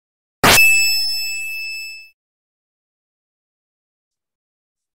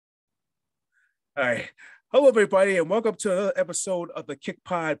All right. Hello, everybody, and welcome to another episode of the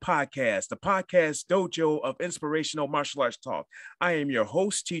Kickpod podcast, the podcast dojo of inspirational martial arts talk. I am your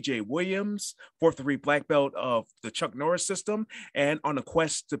host, TJ Williams, fourth degree black belt of the Chuck Norris system, and on a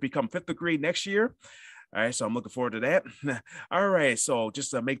quest to become fifth degree next year. All right, so I'm looking forward to that. All right, so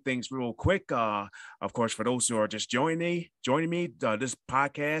just to make things real quick, of course, for those who are just joining me, this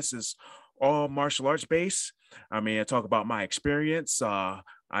podcast is all martial arts based. I talk about my experience.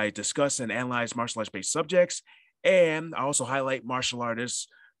 I discuss and analyze martial arts based subjects, and I also highlight martial artists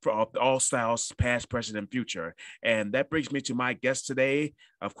for all styles, past, present, and future. And that brings me to my guest today.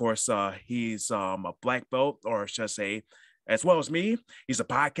 Of course, he's a black belt, or should I say, as well as me, he's a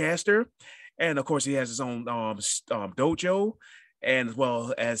podcaster. And of course, he has his own dojo, and as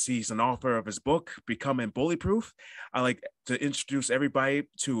well as he's an author of his book, Becoming Bully Proof. I like to introduce everybody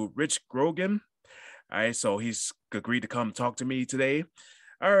to Rich Grogan. All right, so he's agreed to come talk to me today.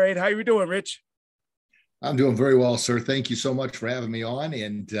 All right, how you doing, Rich? I'm doing very well, sir. Thank you so much for having me on,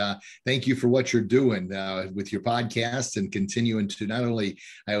 and thank you for what you're doing with your podcast and continuing to not only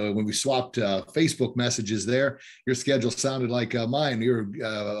when we swapped Facebook messages there, your schedule sounded like mine. You're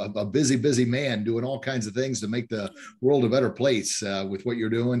a busy man doing all kinds of things to make the world a better place with what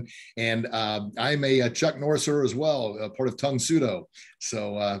you're doing. And I'm a Chuck Norriser as well, part of Tung Sudo.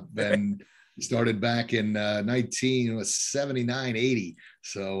 So been started back in 1979, 80.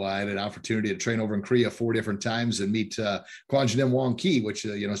 So I had an opportunity to train over in Korea 4 different times and meet Kwanjanim Wong Ki, which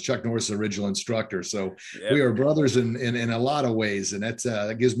is Chuck Norris' original instructor. So yep. We are brothers in a lot of ways, and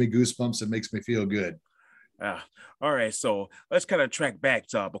that gives me goosebumps and makes me feel good. All right, so let's kind of track back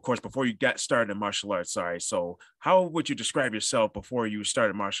to, of course, before you got started in martial arts. All right, so how would you describe yourself before you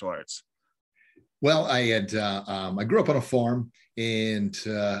started martial arts? Well, I grew up on a farm, and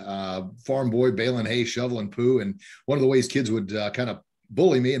farm boy, baling hay, shoveling poo. And one of the ways kids would kind of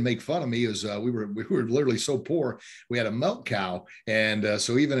bully me and make fun of me is we were literally so poor. We had a milk cow, and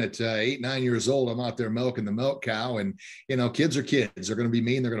so even at 8, 9 years old, I'm out there milking the milk cow. And kids are kids. They're going to be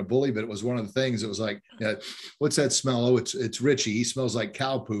mean. They're going to bully. But it was one of the things. It was like, what's that smell? Oh, it's Richie. He smells like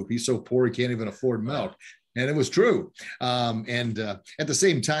cow poop. He's so poor he can't even afford milk. And it was true. And at the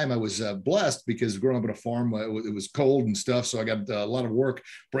same time, I was blessed because growing up on a farm, it was cold and stuff. So I got a lot of work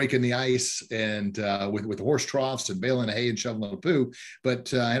breaking the ice and with horse troughs and baling hay and shoveling the poo.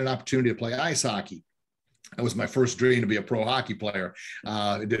 But I had an opportunity to play ice hockey. That was my first dream, to be a pro hockey player.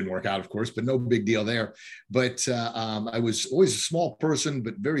 It didn't work out, of course, but no big deal there. But I was always a small person,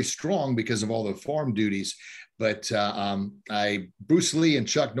 but very strong because of all the farm duties. But Bruce Lee and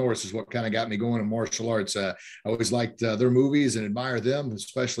Chuck Norris is what kind of got me going in martial arts. I always liked their movies and admire them,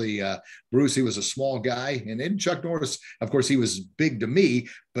 especially Bruce. He was a small guy, and then Chuck Norris, of course, he was big to me,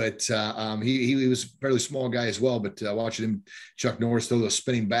 but he was a fairly small guy as well. But watching him, Chuck Norris, throw those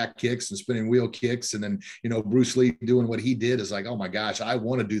spinning back kicks and spinning wheel kicks, and then Bruce Lee doing what he did is like, oh my gosh, I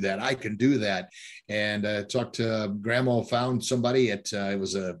want to do that. I can do that. And talked to Grandma, found somebody at it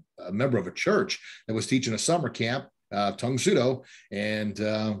was a member of a church that was teaching a summer camp, Tung Sudo, and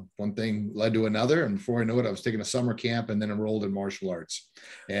one thing led to another. And before I knew it, I was taking a summer camp and then enrolled in martial arts.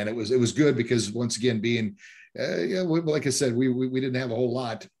 And it was good because, once again, being like I said, we didn't have a whole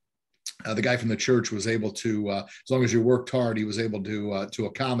lot. The guy from the church was able to, as long as you worked hard, he was able to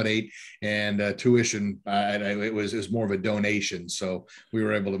accommodate, and tuition. It was more of a donation, so we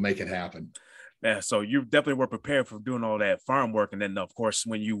were able to make it happen. Yeah, so you definitely were prepared for doing all that farm work. And then, of course,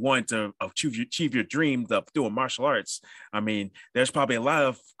 when you want to achieve your dream of doing martial arts, there's probably a lot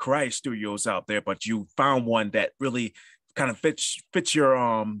of karate studios out there, but you found one that really kind of fits your,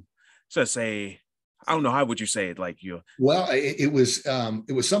 let's say, I don't know, how would you say it? Like you? Well, it was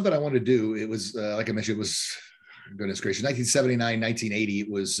something I wanted to do. It was, like I mentioned, it was, goodness gracious, 1979, 1980.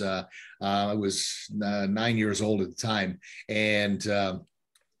 It was, I was 9 years old at the time. And,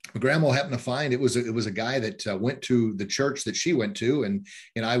 Grandma happened to find it was a guy that went to the church that she went to, and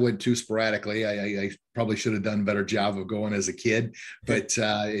I went to sporadically. I probably should have done a better job of going as a kid, but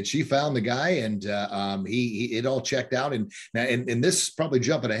she found the guy, and he it all checked out. And this is probably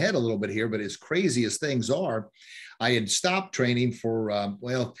jumping ahead a little bit here, but as crazy as things are, I had stopped training for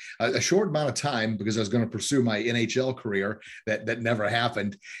a short amount of time because I was going to pursue my NHL career. That never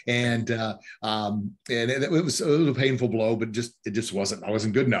happened, and it was a painful blow, but it just wasn't. I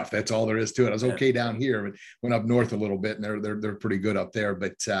wasn't good enough. That's all there is to it. I was okay down here, but went up north a little bit, and they're pretty good up there.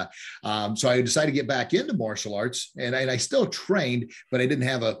 But so I decided to get back into martial arts, and I still trained, but I didn't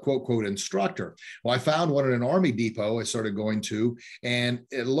have a quote instructor. Well, I found one at an Army depot I started going to, and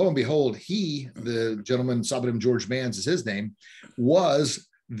lo and behold, the gentleman, Sabadim George Mans is his name, was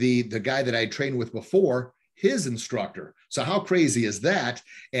the guy that I trained with before, his instructor. So how crazy is that?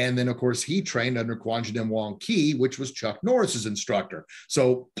 And then, of course, he trained under Kwanjin Wong Ki, which was Chuck Norris's instructor.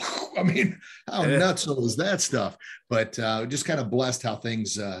 So, I mean, how nuts was that stuff? But just kind of blessed how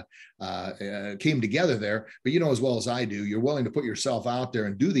things came together there. But you know as well as I do, you're willing to put yourself out there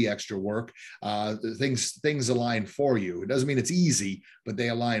and do the extra work. Things align for you. It doesn't mean it's easy, but they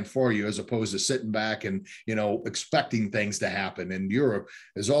align for you, as opposed to sitting back and, you know, expecting things to happen. And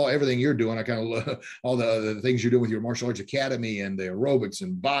everything you're doing. I kind of all the things you're doing with your martial arts academy and the aerobics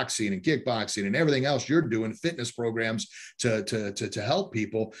and boxing and kickboxing and everything else you're doing, fitness programs to help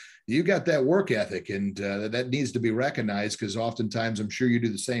people. You got that work ethic, and that needs to be recognized, because oftentimes I'm sure you do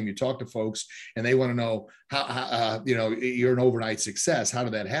the same. You talk to folks and they want to know how you know, you're an overnight success. How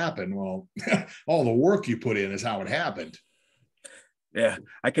did that happen? Well, all the work you put in is how it happened. Yeah,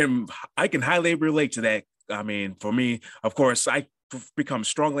 I can highly relate to that. I mean, for me, of course, I become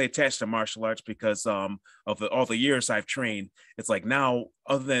strongly attached to martial arts because of all the years I've trained. It's like now,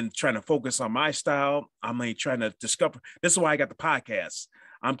 other than trying to focus on my style, I'm like trying to discover. This is why I got the podcast.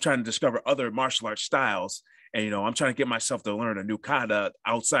 I'm trying to discover other martial arts styles, and you know, I'm trying to get myself to learn a new kata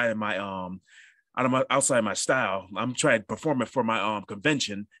outside of my outside my style. I'm trying to perform it for my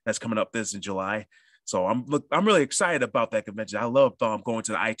convention that's coming up this in July. So I'm really excited about that convention. I love going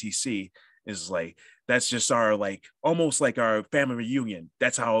to the ITC. It's like that's just our like almost like our family reunion.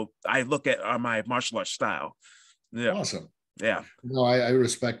 That's how I look at my martial arts style. Yeah. Awesome. Yeah. No, I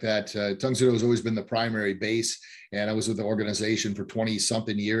respect that. Tung Sudo has always been the primary base, and I was with the organization for 20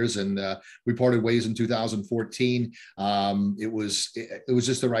 something years, and we parted ways in 2014. It was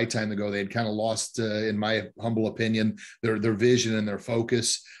just the right time to go. They had kind of lost, in my humble opinion, their vision and their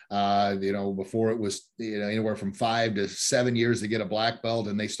focus. You know, before it was, you know, anywhere from 5 to 7 years to get a black belt,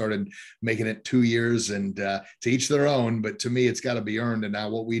 and they started making it 2 years, and to each their own. But to me, it's got to be earned. And now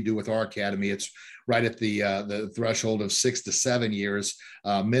what we do with our academy, it's right at the threshold of 6 to 7 years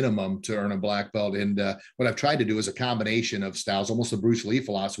minimum to earn a black belt. And what I've tried to do is a combination of styles, almost the Bruce Lee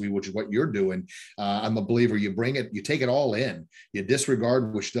philosophy, which is what you're doing. I'm a believer. You take it all in, you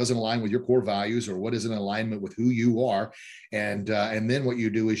disregard which doesn't align with your core values or what is in alignment with who you are. And then what you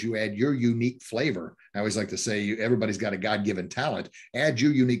do is you add your unique flavor. I always like to say everybody's got a God-given talent. Add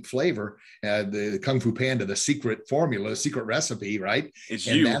your unique flavor. The Kung Fu Panda, the secret formula, secret recipe, right? It's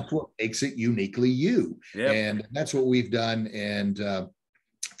and you. That's what makes it uniquely you. Yep. And that's what we've done. And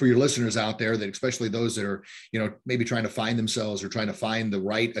for your listeners out there, that especially those that are, you know, maybe trying to find themselves or trying to find the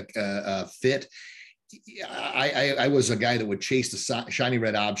right fit. I was a guy that would chase the shiny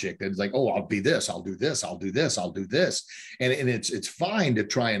red object. It's like, oh, I'll be this, I'll do this, I'll do this, I'll do this. And it's fine to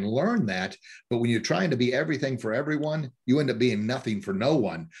try and learn that. But when you're trying to be everything for everyone, you end up being nothing for no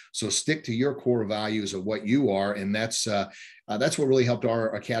one. So stick to your core values of what you are. And that's what really helped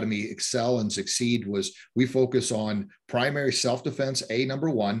our academy excel and succeed. Was we focus on primary self-defense, number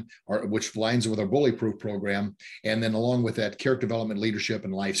one, which aligns with our bully-proof program. And then along with that, character development, leadership,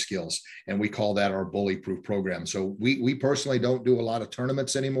 and life skills. And we call that our bully-proof program. So we personally don't do a lot of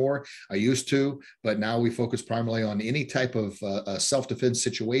tournaments anymore. I used to, but now we focus primarily on any type of self-defense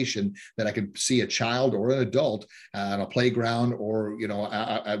situation that I could see a child or an adult on a playground or, you know,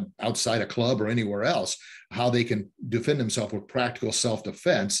 outside a club or anywhere else, how they can defend themselves with practical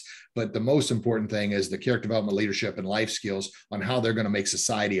self-defense. But the most important thing is the character development, leadership, and life skills on how they're going to make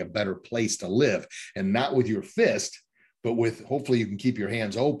society a better place to live, and not with your fist, but with, hopefully you can keep your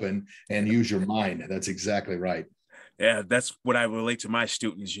hands open and use your mind. That's exactly right. Yeah, that's what I relate to my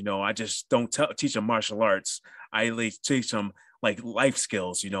students. You know, I just don't teach them martial arts. I teach them like life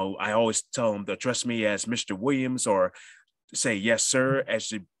skills. You know, I always tell them to address me as Mr. Williams, or say yes, sir,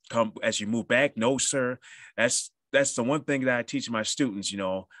 as you move back. No, sir. That's the one thing that I teach my students. You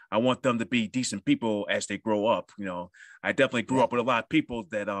know, I want them to be decent people as they grow up. You know, I definitely grew up with a lot of people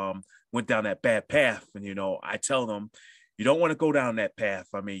that went down that bad path. And, you know, I tell them, you don't want to go down that path.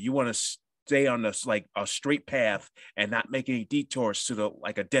 I mean, you want to stay on this like a straight path and not make any detours to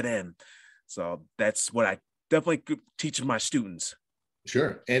like a dead end. So that's what I definitely teach my students.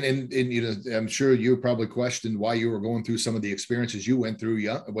 Sure. And you know, I'm sure you probably questioned why you were going through some of the experiences you went through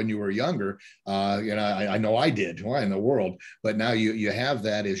when you were younger. You know, I know I did. Why in the world? But now you have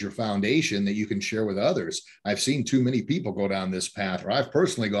that as your foundation that you can share with others. I've seen too many people go down this path, or I've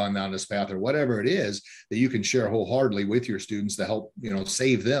personally gone down this path, or whatever it is that you can share wholeheartedly with your students to help, you know,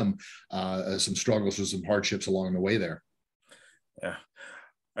 save them some struggles or some hardships along the way there. Yeah.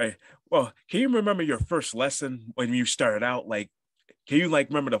 All right. Well, can you remember your first lesson when you started out? Like, can you like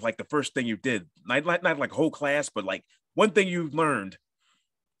remember the first thing you did? Not like whole class, but like one thing you learned.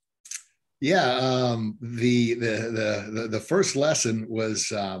 Yeah, the first lesson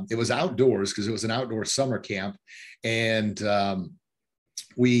was it was outdoors because it was an outdoor summer camp, and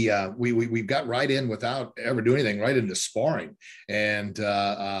we got right in without ever doing anything, right into sparring. And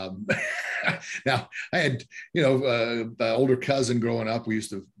now I had, the older cousin growing up, we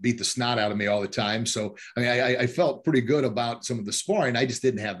used to beat the snot out of me all the time. So, I mean, I felt pretty good about some of the sparring. I just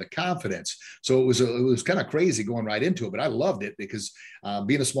didn't have the confidence. So it was kind of crazy going right into it, but I loved it because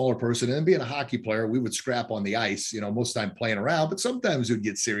being a smaller person and being a hockey player, we would scrap on the ice, most of the time playing around, but sometimes we'd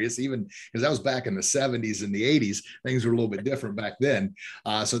get serious, even because I was back in the 70s and the 80s. Things were a little bit different back then.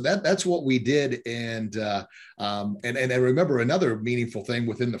 So that's what we did. And I remember another meaningful thing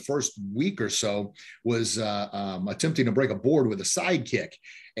within the first week or so was attempting to break a board with a side kick.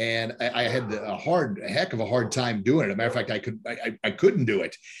 And I had a heck of a hard time doing it. As a matter of fact, I couldn't do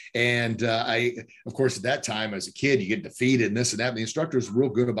it. And of course, at that time as a kid, you get defeated and this and that. And the instructor was real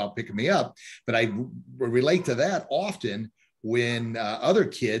good about picking me up. But I relate to that often when other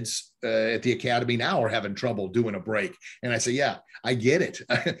kids at the academy now are having trouble doing a break. And I say, yeah, I get it.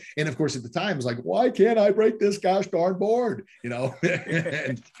 And of course, at the time, it's like, why can't I break this gosh darn board?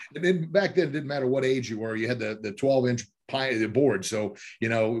 And then back then, it didn't matter what age you were. You had the 12-inch the board. So,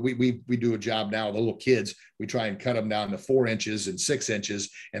 we do a job now with the little kids. We try and cut them down to 4 inches and 6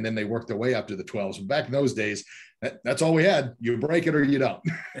 inches, and then they work their way up to the 12s. But back in those days, that's all we had. You break it or you don't.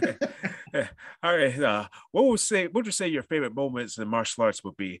 All right. What would you say your favorite moments in martial arts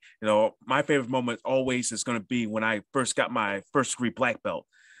would be? My favorite moment always is going to be when I first got my first degree black belt.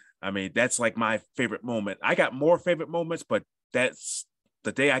 I mean, that's like my favorite moment. I got more favorite moments, but that's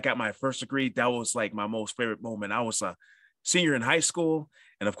the day I got my first degree. That was like my most favorite moment. I was a senior in high school.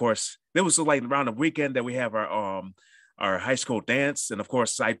 And of course, it was like around the weekend that we have our high school dance. And of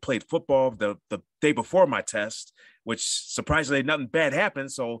course, I played football the day before my test, which surprisingly nothing bad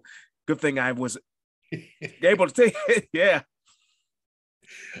happened. So good thing I was able to take it. Yeah.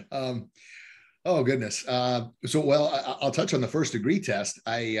 Oh goodness. I'll touch on the first degree test.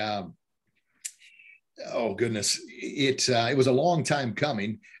 Oh goodness. It was a long time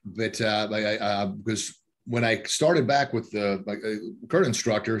coming, but because when I started back with the current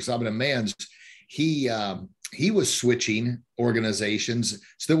instructor, Sabina Mans, he was switching organizations,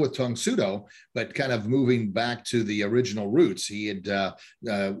 still with Tung Sudo, but kind of moving back to the original roots. He had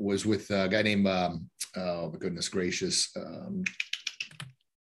was with a guy named oh goodness gracious, oh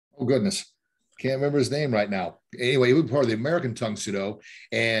goodness, can't remember his name right now. Anyway, he was part of the American Tung Sudo,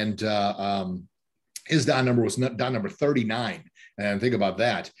 and his Dan number was Dan number 39. And think about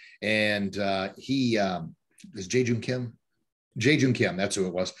that. And he is Jae-Jun Kim. Jae-Jun Kim, that's who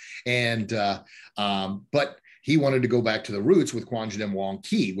it was. And but he wanted to go back to the roots with Kwanjin Wong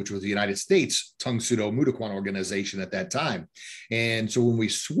Ki, which was the United States Tung Sudo Mudokwan organization at that time. And so when we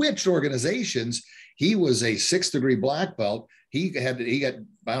switched organizations, he was a 6th degree black belt. He got, I don't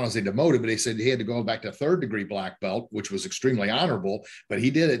want to say demoted, but they said he had to go back to 3rd degree black belt, which was extremely honorable, but he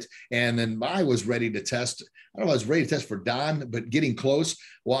did it. And then I was ready to test. I don't know if I was ready to test for Dan, but getting close.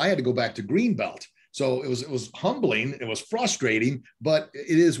 Well, I had to go back to green belt. So it was humbling. It was frustrating, but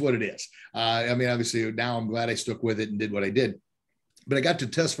it is what it is. I mean, obviously now I'm glad I stuck with it and did what I did, but I got to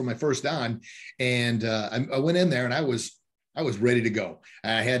test for my first Dan, and I went in there and I was ready to go.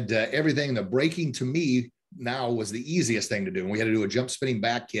 I had everything. The breaking to me now was the easiest thing to do. And we had to do a jump spinning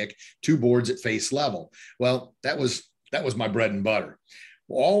back kick, 2 boards at face level. Well, that was my bread and butter.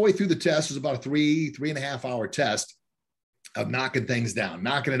 All the way through the test was about a 3.5 hour test of knocking things down,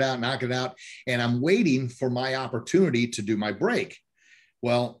 knocking it out. And I'm waiting for my opportunity to do my break.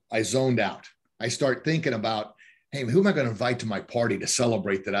 Well, I zoned out. I start thinking about, hey, who am I going to invite to my party to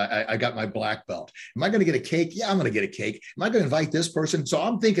celebrate that I got my black belt? Am I going to get a cake? Yeah, I'm going to get a cake. Am I going to invite this person? So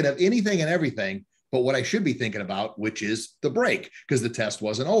I'm thinking of anything and everything but what I should be thinking about, which is the break, because the test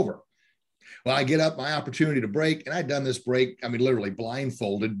wasn't over. Well, I get up, my opportunity to break, and I'd done this break, I mean, literally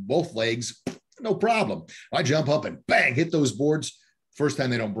blindfolded, both legs, no problem. I jump up and bang, hit those boards. First time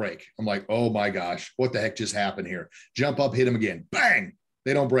they don't break. I'm like, oh my gosh, what the heck just happened here? Jump up, hit them again, bang,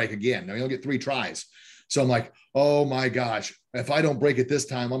 they don't break again. Now you'll get 3 tries. So I'm like, oh my gosh, if I don't break it this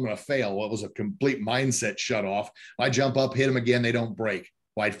time, I'm going to fail. Well, it was a complete mindset shut off. I jump up, hit them again, they don't break.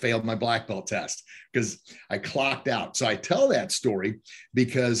 Well, I failed my black belt test because I clocked out. So I tell that story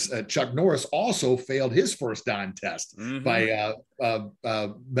because Chuck Norris also failed his first Dan test by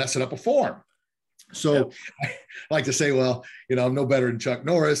messing up a form. So I like to say, well, I'm no better than Chuck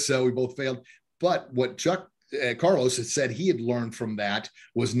Norris. So we both failed. But what Chuck Carlos had said he had learned from that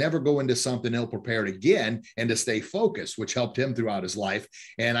was never go into something ill-prepared again and to stay focused, which helped him throughout his life.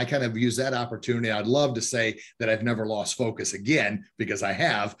 And I kind of use that opportunity. I'd love to say that I've never lost focus again, because I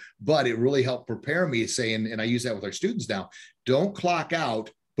have, but it really helped prepare me, saying, and I use that with our students now, don't clock out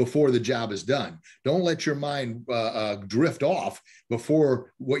before the job is done. Don't let your mind drift off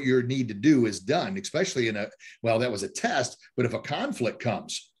before what you need to do is done, especially that was a test, but if a conflict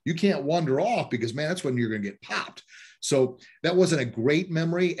comes, you can't wander off, because, man, that's when you're going to get popped. So that wasn't a great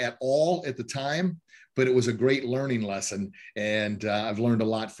memory at all at the time, but it was a great learning lesson. And I've learned a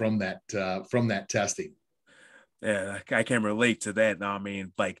lot from that testing. Yeah, I can relate to that. I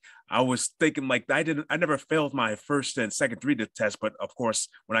mean, like, I was thinking, like, I never failed my first and second reader test, but of course,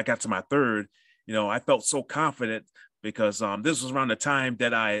 when I got to my third, I felt so confident, because this was around the time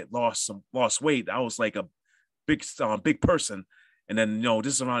that I lost weight. I was like a big person. And then,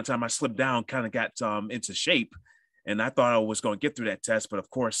 this is around the time I slipped down, kind of got into shape. And I thought I was going to get through that test. But of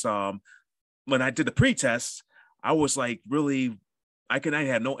course, when I did the pre-test, I was like, really, I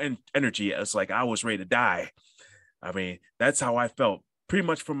had no energy. It's like I was ready to die. I mean, that's how I felt pretty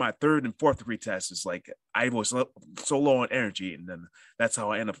much for my third and fourth retest. It's like I was so low on energy. And then that's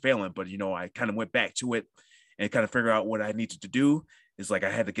how I ended up failing. But, I kind of went back to it and kind of figured out what I needed to do. It's like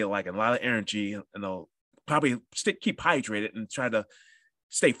I had to get like a lot of energy, and probably keep hydrated and try to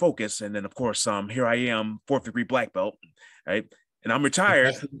stay focused. And then, of course, here I am, fourth degree black belt, right? And I'm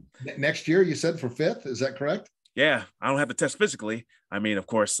retired. Next year, you said, for fifth, is that correct? Yeah, I don't have to test physically. I mean, of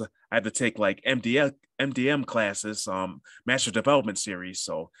course, I have to take like MDM classes, Master Development Series.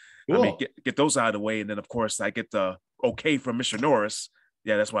 So, cool. I mean, get those out of the way. And then, of course, I get the okay from Mr. Norris.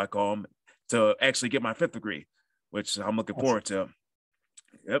 Yeah, that's what I call him, to actually get my fifth degree, which I'm looking forward to.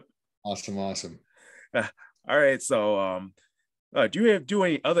 Yep. Awesome. All right. So, do you do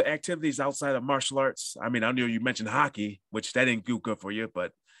any other activities outside of martial arts? I mean, I know you mentioned hockey, which that didn't do good for you,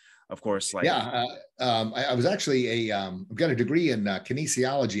 but of course, like, I was actually I've got a degree in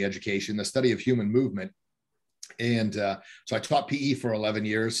kinesiology education, the study of human movement, and so I taught PE for 11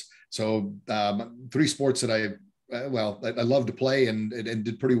 years. So 3 sports that I love to play and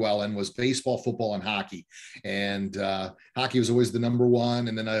did pretty well in was baseball, football, and hockey. And hockey was always the number one.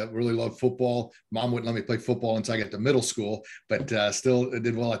 And then I really loved football. Mom wouldn't let me play football until I got to middle school, but still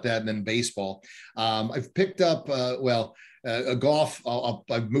did well at that. And then baseball. I've picked up, golf.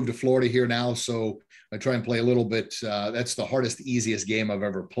 I've moved to Florida here now, so I try and play a little bit. That's the hardest, easiest game I've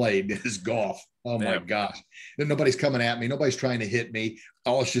ever played is golf. Oh my gosh. Nobody's coming at me. Nobody's trying to hit me.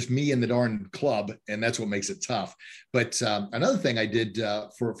 Oh, it's just me and the darn club. And that's what makes it tough. But another thing I did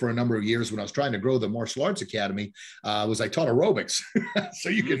for a number of years when I was trying to grow the martial arts academy was I taught aerobics. So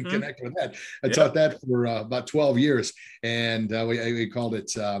you can connect with that. I taught that for about 12 years. And we called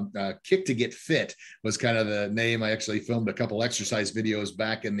it Kick to Get Fit was kind of the name. I actually filmed a couple exercise videos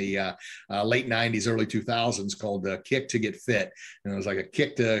back in the late 90s, early 2000s called Kick to Get Fit. And it was like a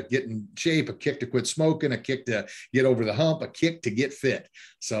kick to get in shape, a kick to quit smoking, a kick to get over the hump, a kick to get fit.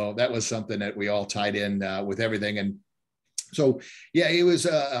 So that was something that we all tied in with everything. And so, yeah, it was,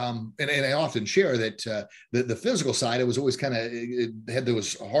 and I often share that the physical side, it was always kind of, it had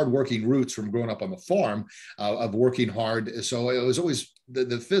those hardworking roots from growing up on the farm of working hard. So it was always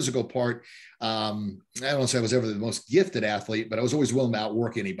the physical part. I don't want to say I was ever the most gifted athlete, but I was always willing to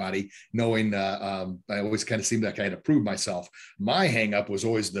outwork anybody, knowing I always kind of seemed like I had to prove myself. My hang up was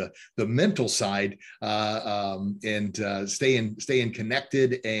always the mental side and staying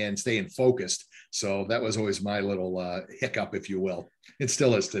connected and staying focused. So that was always my little hiccup, if you will. It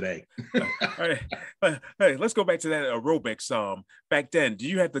still is today. All right. Hey, let's go back to that aerobics. Back then, do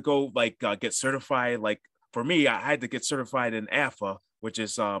you have to go get certified? Like for me, I had to get certified in AFA, which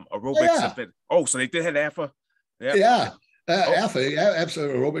is aerobics. Oh, so they did have AFA? Yep. Yeah. AFA,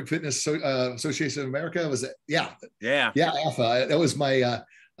 absolutely. Aerobic Fitness Association of America was it? Yeah. AFA. That was my,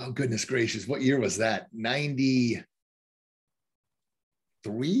 oh goodness gracious. What year was that?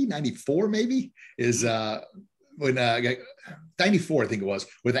 94 maybe is when 94 I think it was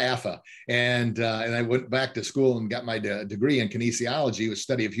with AFA, and I went back to school and got my degree in kinesiology, with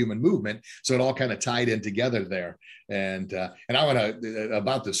study of human movement. So it all kind of tied in together there. And I want to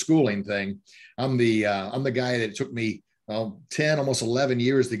about the schooling thing. I'm the guy that took me 10 almost 11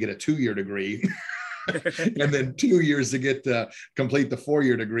 years to get a 2-year degree. and then 2 years to get to complete the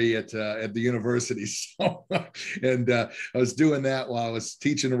 4-year degree at the university. So, and I was doing that while I was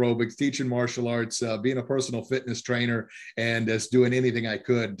teaching aerobics, teaching martial arts, being a personal fitness trainer, and just doing anything I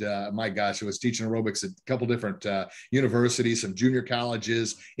could. My gosh, I was teaching aerobics at a couple different universities, some junior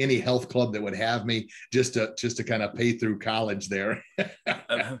colleges, any health club that would have me, just to kind of pay through college there.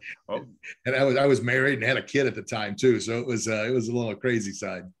 Oh. And I was married and had a kid at the time too, so it was a little crazy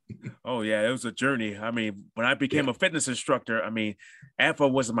side. Oh yeah, it was a journey. I mean, when I became a fitness instructor, I mean, AFA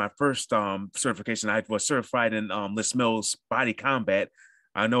wasn't my first certification. I was certified in Les Mills body combat.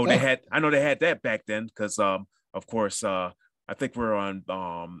 I know they had that back then because of course I think we're on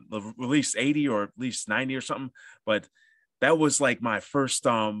release 80 or at least 90 or something. But that was like my first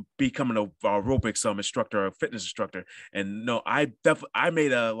becoming a aerobics instructor, a fitness instructor. And no, I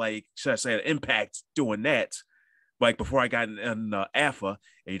made a, like, should I say, an impact doing that. Like before I got in AFA,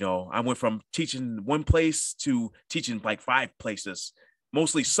 you know, I went from teaching one place to teaching like 5 places,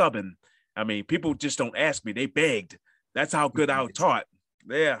 mostly subbing. I mean, people just don't ask me; they begged. That's how good I taught.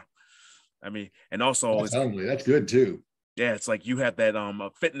 Yeah, I mean, and also that's good too. Yeah, it's like you have that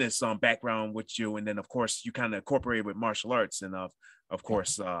fitness background with you, and then of course you kind of incorporate with martial arts, and of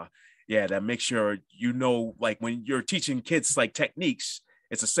course, yeah, that makes sure you know, like when you're teaching kids like techniques,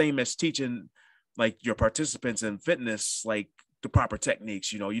 it's the same as teaching like your participants in fitness, like the proper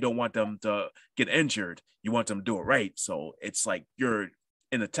techniques. You know, you don't want them to get injured. You want them to do it right. So it's like you're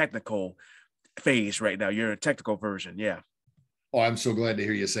in a technical phase right now. You're in a technical version. Yeah. Oh, I'm so glad to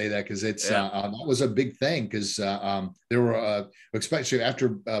hear you say that, because it's that was a big thing, because there were especially after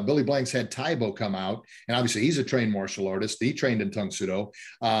Billy Blanks had Taibo come out, and obviously he's a trained martial artist. He trained in Tung Sudo,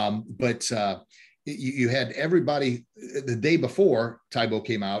 but you had everybody the day before Taibo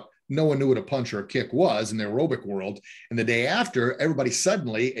came out. No one knew what a punch or a kick was in the aerobic world. And the day after, everybody's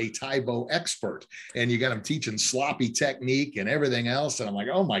suddenly a Taibo expert. And you got them teaching sloppy technique and everything else. And I'm like,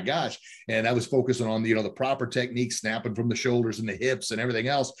 oh my gosh. And I was focusing on, you know, the proper technique, snapping from the shoulders and the hips and everything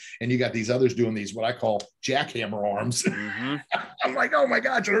else. And you got these others doing these, what I call jackhammer arms. Mm-hmm. I'm like, oh my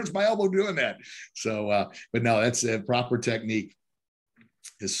gosh, it hurts my elbow doing that. So, but no, that's a proper technique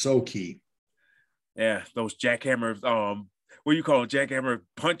is so key. Yeah, those jackhammers, what do you call them? Jackhammer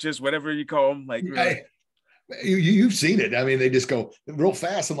punches, whatever you call them. Like you've seen it. I mean, they just go real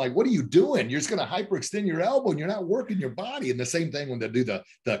fast. I'm like, what are you doing? You're just going to hyperextend your elbow and you're not working your body. And the same thing when they do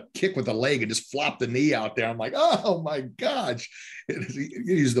the kick with the leg and just flop the knee out there. I'm like, oh my gosh, you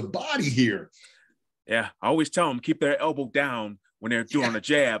use the body here. Yeah, I always tell them keep their elbow down when they're doing a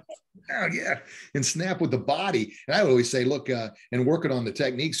jab. Oh, yeah. And snap with the body. And I would always say, look, and working on the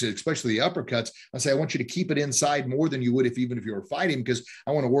techniques, especially the uppercuts, I say, I want you to keep it inside more than you would even if you were fighting, because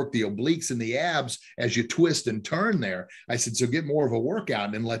I want to work the obliques and the abs as you twist and turn there. I said, so get more of a workout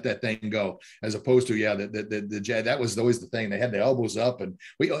and then let that thing go, as opposed to, the jab. That was always the thing. They had the elbows up, and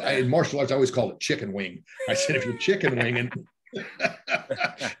in martial arts, I always called it chicken wing. I said, if you're chicken winging,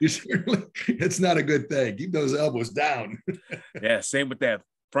 it's not a good thing. Keep those elbows down. Yeah, same with that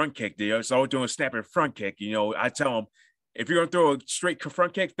front kick. It's always doing a snapping front kick. You know, I tell them, if you're gonna throw a straight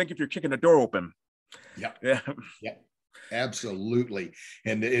front kick, think if you're kicking the door open. Yeah. Absolutely.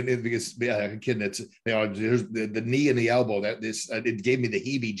 And because kidding, it's there's the knee and the elbow it gave me the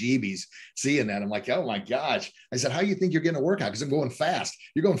heebie-jeebies seeing that. I'm like, oh my gosh. I said, how do you think you're getting a workout? Because I'm going fast.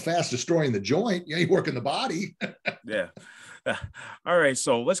 You're going fast, destroying the joint. You ain't working the body. Yeah. All right.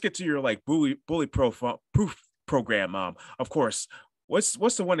 So let's get to your like bully proof program. Of course,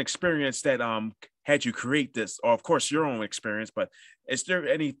 what's the one experience that had you create this, or of course your own experience, but is there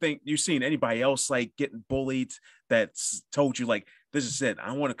anything you've seen anybody else like getting bullied that's told you like, this is it,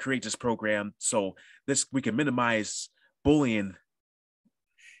 I want to create this program so we can minimize bullying?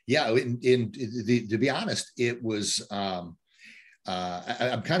 Yeah, to be honest, it was I'm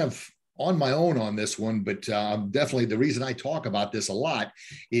kind of on my own on this one, but definitely the reason I talk about this a lot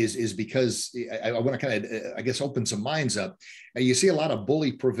is because I want to kind of, I guess, open some minds up. You see a lot of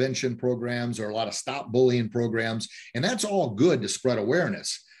bully prevention programs or a lot of stop bullying programs, and that's all good to spread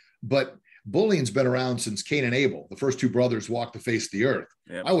awareness. But bullying's been around since Cain and Abel, the first 2 brothers walked the face of the earth.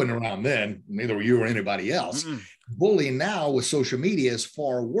 Yep. I wasn't around then, neither were you or anybody else. Mm-mm. Bullying now with social media is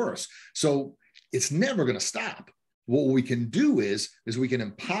far worse. So it's never going to stop. What we can do is we can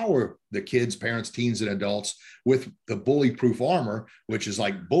empower the kids, parents, teens, and adults with the bully-proof armor, which is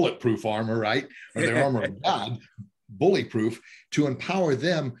like bulletproof armor, right? Or the armor of God, bully-proof, to empower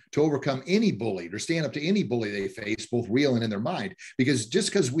them to overcome any bully or stand up to any bully they face, both real and in their mind. Because just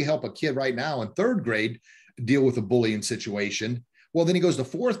because we help a kid right now in 3rd grade deal with a bullying situation, well, then he goes to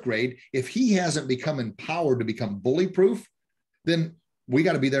 4th grade. If he hasn't become empowered to become bully-proof, then we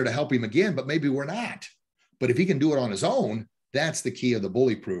got to be there to help him again, but maybe we're not. But if he can do it on his own, that's the key of the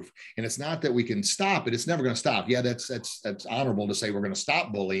bully proof. And it's not that we can stop it. It's never going to stop. Yeah, that's honorable to say we're going to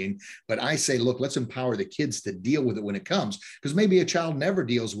stop bullying. But I say, look, let's empower the kids to deal with it when it comes. Because maybe a child never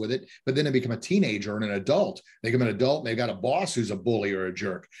deals with it, but then they become a teenager and an adult. They become an adult and they've got a boss who's a bully or a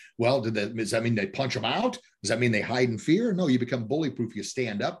jerk. Well, does that mean they punch them out? Does that mean they hide in fear? No, you become bully proof. You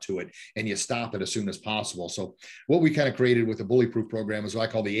stand up to it and you stop it as soon as possible. So what we kind of created with the bully proof program is what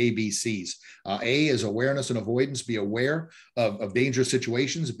I call the ABCs. A is awareness and avoidance. Be aware of dangerous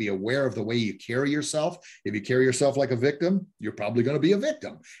situations. Be aware of the way you carry yourself. If you carry yourself like a victim, you're probably going to be a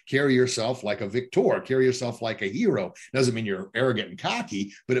victim. Carry yourself like a victor. Carry yourself like a hero. Doesn't mean you're arrogant and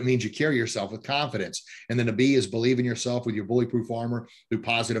cocky, but it means you carry yourself with confidence. And then the B is believe in yourself with your bully proof armor through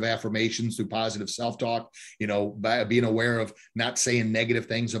positive affirmations, through positive self-talk, by being aware of not saying negative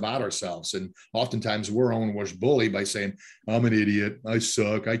things about ourselves. And oftentimes we're own worst bully by saying, I'm an idiot. I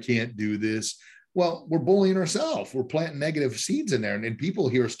suck. I can't do this. Well, we're bullying ourselves. We're planting negative seeds in there. And people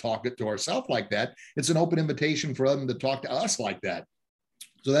hear us talk it to ourselves like that. It's an open invitation for them to talk to us like that.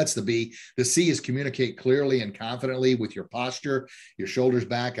 So that's the B. The C is communicate clearly and confidently with your posture, your shoulders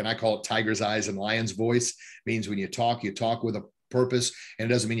back. And I call it tiger's eyes and lion's voice. It means when you talk with a purpose.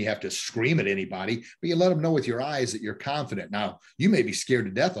 And it doesn't mean you have to scream at anybody, but you let them know with your eyes that you're confident. Now, you may be scared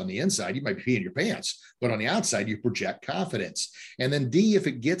to death on the inside. You might be peeing your pants, but on the outside, you project confidence. And then D, if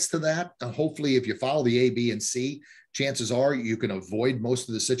it gets to that, hopefully if you follow the A, B, and C, chances are you can avoid most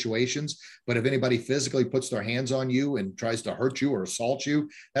of the situations. But if anybody physically puts their hands on you and tries to hurt you or assault you,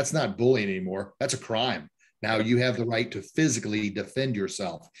 that's not bullying anymore. That's a crime. Now you have the right to physically defend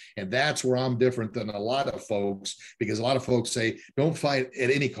yourself. And that's where I'm different than a lot of folks, because a lot of folks say, don't fight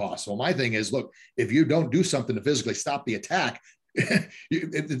at any cost. Well, my thing is, look, if you don't do something to physically stop the attack,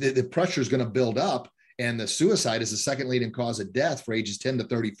 the pressure is going to build up. And the suicide is the second leading cause of death for ages 10 to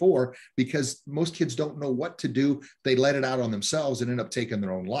 34, because most kids don't know what to do. They let it out on themselves and end up taking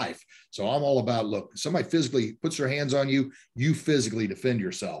their own life. So I'm all about, look, somebody physically puts their hands on you, you physically defend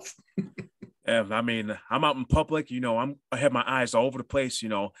yourself. I mean, I'm out in public, I have my eyes all over the place,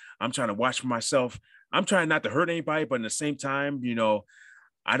 I'm trying to watch for myself. I'm trying not to hurt anybody, but at the same time,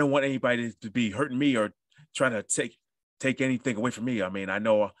 I don't want anybody to be hurting me or trying to take anything away from me. I mean, I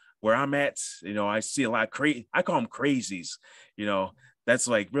know where I'm at, I see a lot of I call them crazies, that's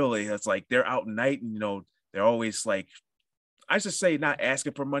like, really, that's like, they're out at night and, they're always like, I should say not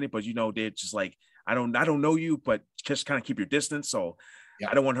asking for money, but, they're just like, I don't know you, but just kind of keep your distance. So yeah.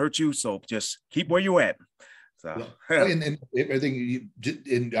 I don't want to hurt you, so just keep where you at. So, yeah. And everything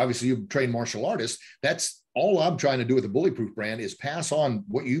and obviously you train martial artists. That's all I'm trying to do with the Bully Proof brand is pass on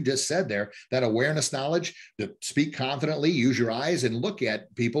what you just said there, that awareness knowledge, to speak confidently, use your eyes and look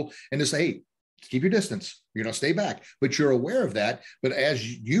at people and to say, hey, keep your distance, stay back. But you're aware of that. But as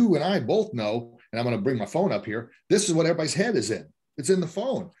you and I both know, and I'm going to bring my phone up here, this is what everybody's head is in. It's in the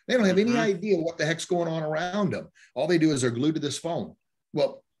phone. They don't have any idea what the heck's going on around them. All they do is they're glued to this phone.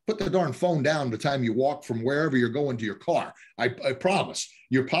 Well, put the darn phone down the time you walk from wherever you're going to your car. I promise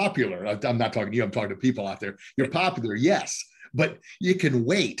you're popular. I'm not talking to you. I'm talking to people out there. You're popular. Yes, but you can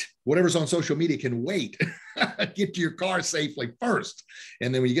wait. Whatever's on social media can wait. Get to your car safely first.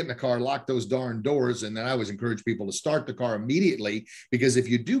 And then when you get in the car, lock those darn doors. And then I always encourage people to start the car immediately, because if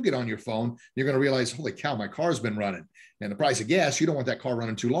you do get on your phone, you're going to realize, holy cow, my car's been running. And the price of gas, you don't want that car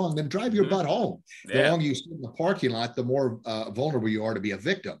running too long, then drive your butt home. Yeah. The longer you sit in the parking lot, the more vulnerable you are to be a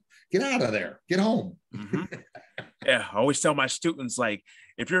victim. Get out of there. Get home. Yeah, I always tell my students, like,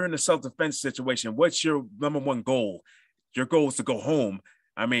 if you're in a self-defense situation, what's your number one goal? Your goal is to go home.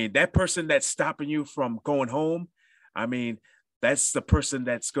 I mean, that person that's stopping you from going home, I mean, that's the person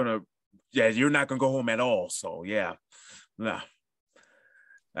that's you're not going to go home at all. So, yeah. Nah.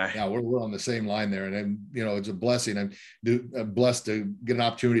 Yeah, we're on the same line there. And it's a blessing. I'm blessed to get an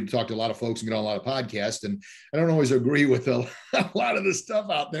opportunity to talk to a lot of folks and get on a lot of podcasts. And I don't always agree with a lot of the stuff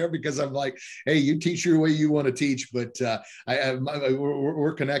out there, because I'm like, hey, you teach your way you want to teach. But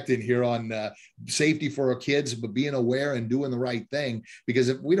we're connecting here on safety for our kids, but being aware and doing the right thing. Because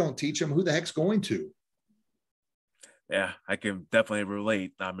if we don't teach them, who the heck's going to? Yeah, I can definitely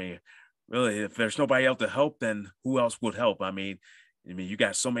relate. I mean, really, if there's nobody else to help, then who else would help? I mean, you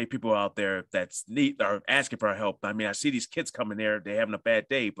got so many people out there that's are asking for our help. I mean, I see these kids coming there, they're having a bad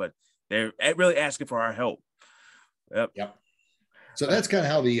day, but they're really asking for our help. Yep. So that's kind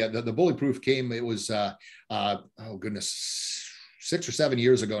of how the Bully Proof came. It was, 6 or 7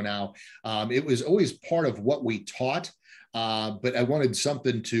 years ago now. It was always part of what we taught. but I wanted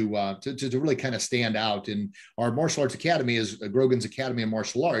something to really kind of stand out. And our martial arts academy is Grogan's Academy of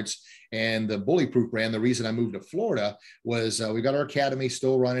Martial Arts. And the Bully Proof brand, the reason I moved to Florida was we got our academy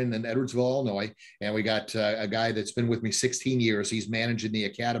still running in Edwardsville, Illinois. And we got a guy that's been with me 16 years. He's managing the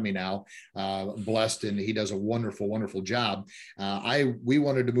academy now, blessed, and he does a wonderful, wonderful job. We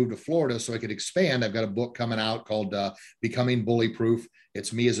wanted to move to Florida so I could expand. I've got a book coming out called Becoming Bully Proof.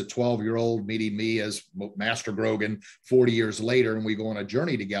 It's me as a 12-year-old meeting me as Master Grogan 40 years later, and we go on a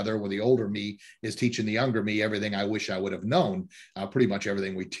journey together where the older me is teaching the younger me everything I wish I would have known, pretty much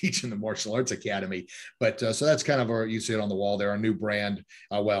everything we teach in the Martial Arts Academy. But so that's kind of you see it on the wall there, our new brand.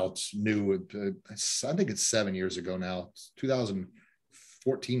 It's new. I think it's 7 years ago now. It's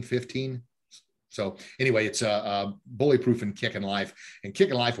 2014, 15. So anyway, it's Bully Proof and Kickin' Life. And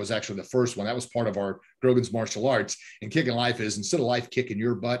Kickin' Life was actually the first one. That was part of our Grogan's Martial Arts. And Kickin' Life is, instead of life kicking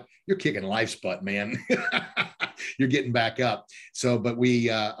your butt, you're kicking life's butt, man. You're getting back up. So, but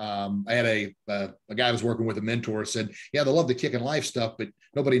I had a guy I was working with, a mentor, said, yeah, they love the Kickin' Life stuff, but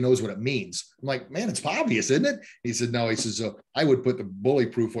nobody knows what it means. I'm like, man, it's obvious, isn't it? He said, no. He says, I would put the Bully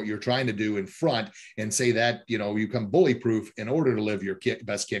Proof, what you're trying to do, in front and say that, you become bully proof in order to live your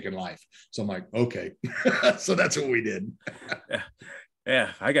best kick in life. So I'm like, okay. So that's what we did.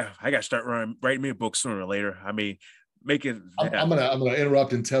 Yeah. I got to start writing me a book sooner or later. I mean, I'm gonna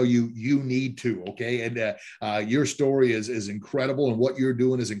interrupt and tell you need to, okay? And your story is incredible, and what you're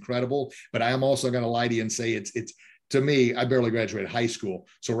doing is incredible. But I am also gonna lie to you and say it's to me, I barely graduated high school,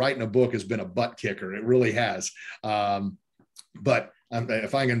 so writing a book has been a butt kicker. It really has. But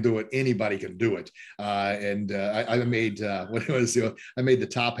if I can do it, anybody can do it. I made what it was. I made the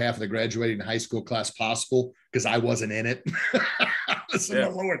top half of the graduating high school class possible because I wasn't in it. I was in the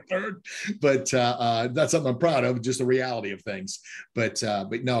lower third, but that's something I'm proud of. Just the reality of things. But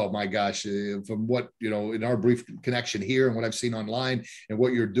no, my gosh, from what in our brief connection here and what I've seen online and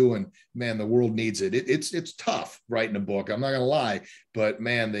what you're doing, man, the world needs it. It's tough writing a book. I'm not gonna lie, but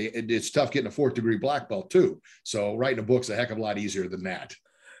man, it's tough getting a 4th degree black belt too. So writing a book's a heck of a lot easier than that.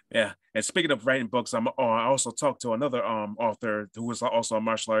 Yeah. And speaking of writing books, I also talked to another author who was also a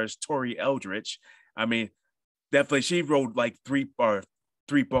martial artist, Tori Eldridge. I mean, definitely she wrote like three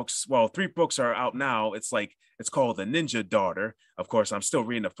books. Well, 3 books are out now. It's called The Ninja Daughter. Of course, I'm still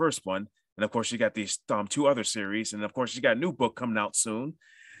reading the first one. And of course, you got these 2 other series. And of course, you got a new book coming out soon.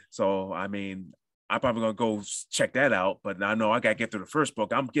 So, I mean, I'm probably going to go check that out. But I know I got to get through the first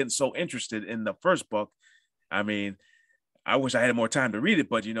book. I'm getting so interested in the first book. I mean, I wish I had more time to read it,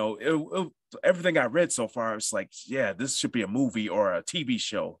 but everything I read so far, it's like, yeah, this should be a movie or a TV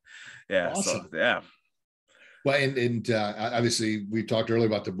show. Yeah. Awesome. So, yeah. Well, and obviously we talked earlier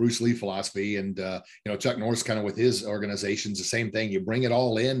about the Bruce Lee philosophy, and Chuck Norris kind of with his organizations, the same thing. You bring it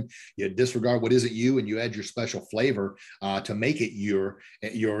all in, you disregard what isn't you, and you add your special flavor to make it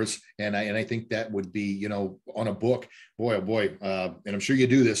yours. And I think that would be on a book, boy oh boy. And I'm sure you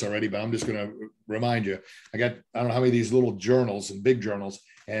do this already, but I'm just going to remind you. I don't know how many of these little journals and big journals,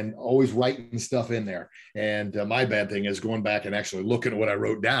 and always writing stuff in there. And my bad thing is going back and actually looking at what I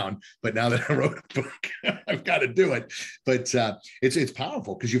wrote down. But now that I wrote a book, I've got to do it. But it's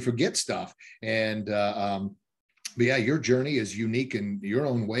powerful because you forget stuff. And but yeah, your journey is unique in your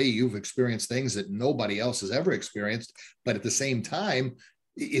own way. You've experienced things that nobody else has ever experienced. But at the same time,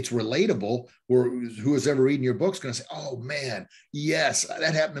 it's relatable, where who is ever reading your book's going to say, oh man, yes,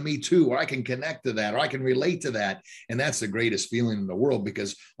 that happened to me too, or I can connect to that, or I can relate to that. And that's the greatest feeling in the world,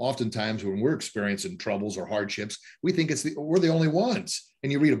 because oftentimes when we're experiencing troubles or hardships, we think we're the only ones.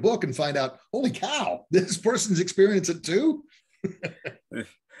 And you read a book and find out, holy cow, this person's experiencing it too.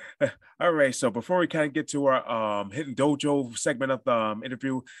 All right. So before we kind of get to our Hidden Dojo segment of the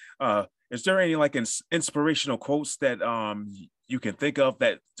interview, is there any inspirational quotes that you can think of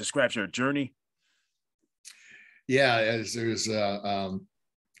that describes your journey? Yeah, there's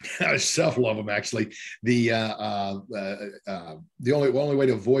I self-love them actually. The only way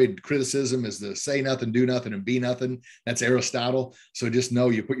to avoid criticism is to say nothing, do nothing, and be nothing. That's Aristotle. So just know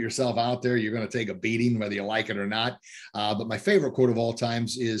you put yourself out there, you're going to take a beating, whether you like it or not. But my favorite quote of all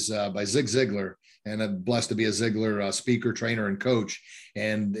times is by Zig Ziglar. And I'm blessed to be a Ziglar speaker, trainer, and coach.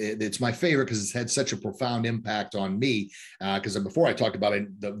 And it's my favorite because it's had such a profound impact on me. Because before I talked about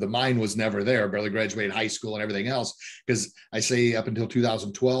it, the mind was never there. Barely graduated high school and everything else. Because I say up until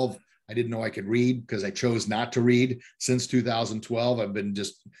 2012, I didn't know I could read because I chose not to read. Since 2012, I've been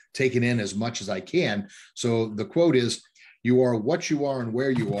just taking in as much as I can. So the quote is, "You are what you are and where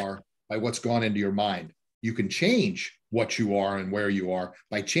you are by what's gone into your mind." you can change what you are and where you are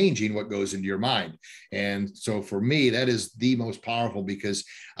by changing what goes into your mind. And so for me, that is the most powerful, because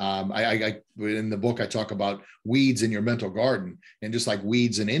I in the book, I talk about weeds in your mental garden. And just like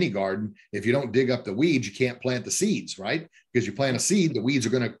weeds in any garden, if you don't dig up the weeds, you can't plant the seeds, right? Because you plant a seed, the weeds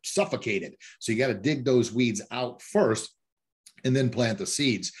are going to suffocate it. So you got to dig those weeds out first and then plant the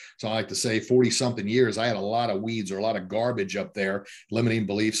seeds. So I like to say 40 something years, I had a lot of weeds or a lot of garbage up there, limiting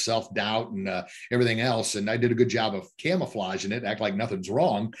beliefs, self-doubt, and everything else. And I did a good job of camouflaging it, act like nothing's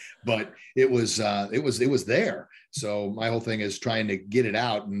wrong, but it was there. So my whole thing is trying to get it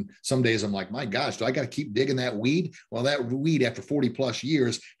out. And some days I'm like, my gosh, do I got to keep digging that weed? Well, that weed after 40 plus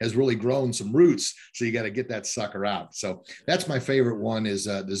years has really grown some roots. So you got to get that sucker out. So that's my favorite one, is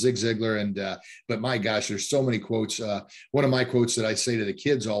the Zig Ziglar. And, but my gosh, there's so many quotes. One of my quotes that I say to the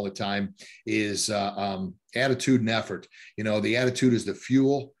kids all the time is attitude and effort. You know, the attitude is the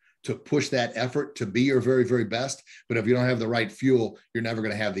fuel to push that effort to be your very, very best. But if you don't have the right fuel, you're never going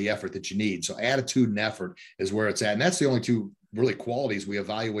to have the effort that you need. So attitude and effort is where it's at. And that's the only two really qualities we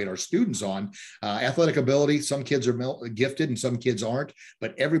evaluate our students on. Athletic ability, some kids are gifted and some kids aren't,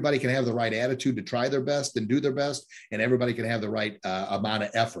 but everybody can have the right attitude to try their best and do their best. And everybody can have the right amount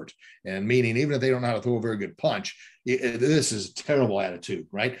of effort. And meaning, even if they don't know how to throw a very good punch, this is a terrible attitude,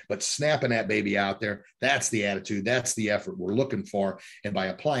 right? But snapping that baby out there, that's the attitude, that's the effort we're looking for. And by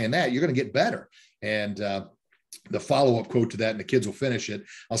applying that, you're going to get better. And the follow-up quote to that, and the kids will finish it,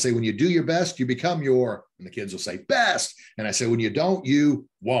 I'll say, when you do your best, you become your, and the kids will say, best. And I say, when you don't, you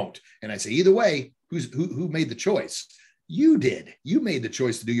won't. And I say, either way, who made the choice? You did. You made the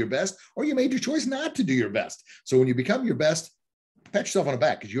choice to do your best, or you made your choice not to do your best. So when you become your best, pat yourself on the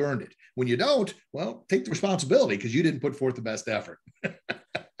back because you earned it. When you don't, well, take the responsibility because you didn't put forth the best effort.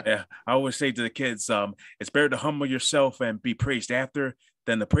 Yeah, I always say to the kids, it's better to humble yourself and be praised after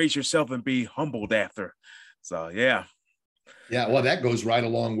than to praise yourself and be humbled after. So, yeah. Yeah, well, that goes right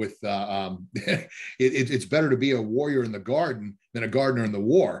along with it's better to be a warrior in the garden than a gardener in the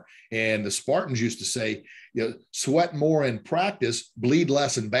war. And the Spartans used to say, you know, sweat more in practice, bleed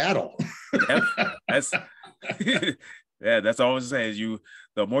less in battle. Yep, that's yeah, that's always say,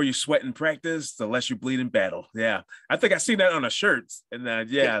 the more you sweat in practice, the less you bleed in battle. Yeah, I think I seen that on a shirt, and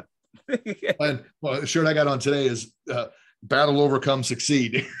yeah. And, well, the shirt I got on today is battle overcome,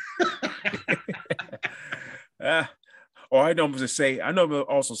 succeed. Or I know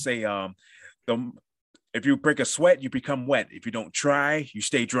also say, if you break a sweat, you become wet. If you don't try, you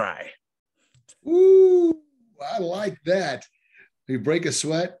stay dry. Ooh, I like that. You break a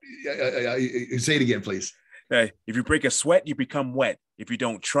sweat. Say it again, please. If you break a sweat, you become wet. If you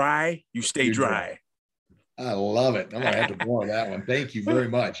don't try, you stay dry. I love it. I'm going to have to borrow that one. Thank you very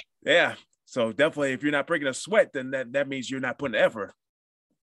much. Yeah. So definitely, if you're not breaking a sweat, then that means you're not putting effort.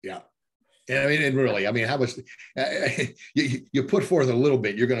 Yeah. And I mean, and really, I mean, how much you put forth a little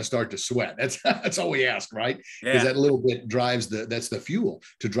bit, you're going to start to sweat. That's all we ask, right? Because that little bit drives that's the fuel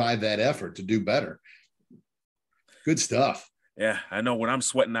to drive that effort to do better. Good stuff. Yeah, I know when I'm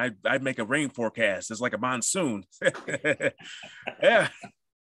sweating, I make a rain forecast. It's like a monsoon. Yeah.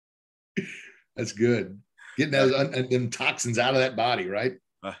 That's good. Getting them toxins out of that body, right?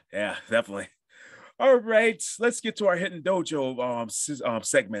 Yeah, definitely. All right, let's get to our Hidden Dojo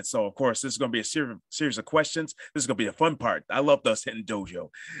segment. So, of course, this is going to be a series of questions. This is going to be a fun part. I love those Hidden Dojo.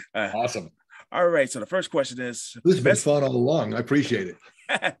 Awesome. All right, so the first question is... This has been fun all along. I appreciate it.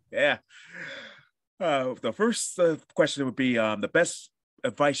 Yeah. The first question would be the best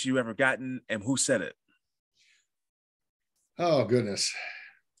advice you ever gotten and who said it? Oh, goodness.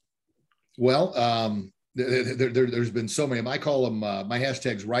 Well, there's been so many. I call them, my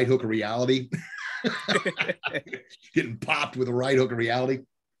hashtag's right hook of reality. Getting popped with a right hook of reality.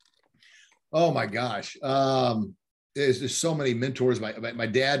 Oh my gosh. There's so many mentors. My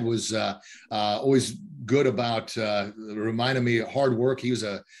dad was always good about reminding me of hard work. He was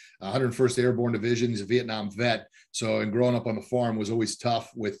a 101st Airborne Division. He's a Vietnam vet. So, and growing up on the farm was always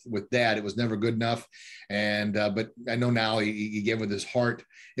tough with Dad. It was never good enough. And, but I know now he gave with his heart.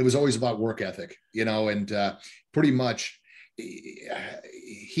 It was always about work ethic, you know, and pretty much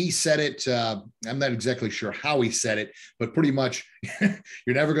he said it. I'm not exactly sure how he said it, but pretty much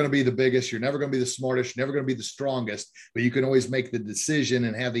you're never going to be the biggest. You're never going to be the smartest. You're never going to be the strongest, but you can always make the decision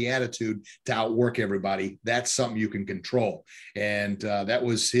and have the attitude to outwork everybody. That's something you can control. And that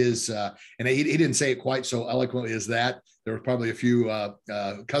was his, and he didn't say it quite so eloquently as that. There were probably a few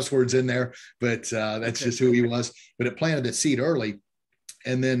cuss words in there, but that's just who he was. But it planted the seed early.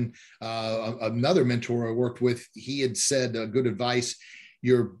 And then another mentor I worked with, he had said good advice,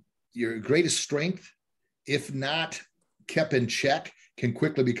 your greatest strength, if not kept in check, can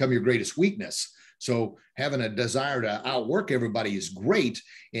quickly become your greatest weakness. So having a desire to outwork everybody is great.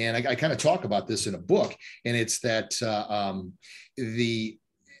 And I kind of talk about this in a book, and it's that the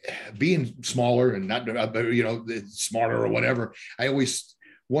being smaller and not, smarter or whatever, I always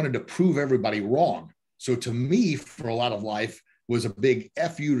wanted to prove everybody wrong. So to me, for a lot of life, was a big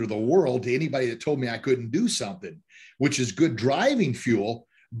F you to the world, to anybody that told me I couldn't do something, which is good driving fuel.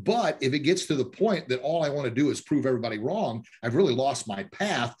 But if it gets to the point that all I want to do is prove everybody wrong, I've really lost my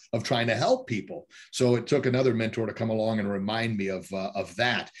path of trying to help people. So it took another mentor to come along and remind me of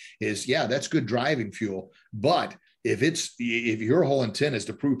that. Is, yeah, that's good driving fuel. But if your whole intent is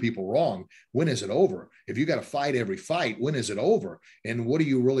to prove people wrong, when is it over? If you got to fight every fight, when is it over? And what are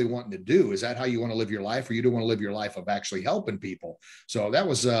you really wanting to do? Is that how you want to live your life, or you don't want to live your life of actually helping people? So that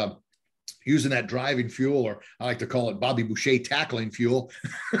was using that driving fuel, or I like to call it Bobby Boucher tackling fuel,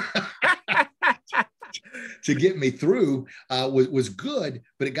 to get me through, was good.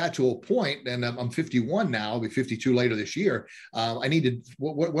 But it got to a point, and I'm 51 now, I'll be 52 later this year. I needed,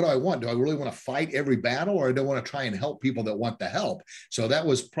 what do I want? Do I really want to fight every battle, or do I want to try and help people that want the help? So that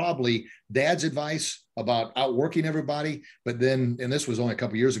was probably Dad's advice about outworking everybody. But then, and this was only a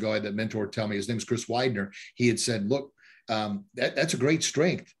couple of years ago, I had that mentor tell me, his name's Chris Widener. He had said, look, that's a great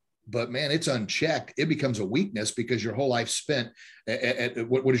strength, but man, it's unchecked. It becomes a weakness, because your whole life spent at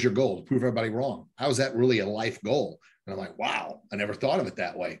what is your goal? To prove everybody wrong. How is that really a life goal? And I'm like, wow, I never thought of it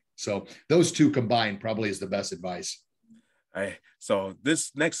that way. So those two combined probably is the best advice. All right. So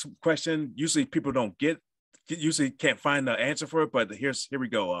this next question, usually people usually can't find the answer for it, but here we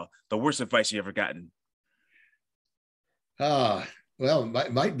go. The worst advice you ever gotten. Well,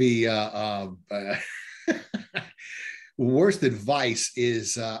 might be worst advice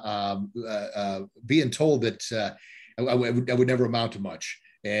is being told that I would never amount to much,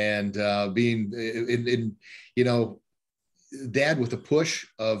 and being in Dad with the push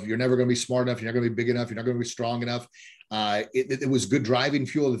of, you're never going to be smart enough, you're not going to be big enough, you're not going to be strong enough. It was good driving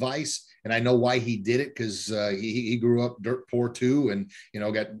fuel advice. And I know why he did it, because he grew up dirt poor too, and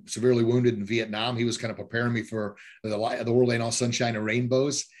got severely wounded in Vietnam. He was kind of preparing me for the world ain't all sunshine and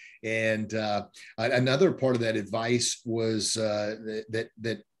rainbows. And another part of that advice was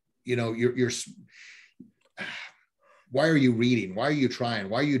that you're why are you reading? Why are you trying?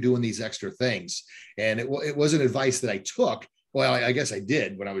 Why are you doing these extra things? And it wasn't advice that I took. Well, I guess I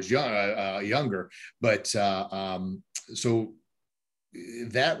did when I was younger, but so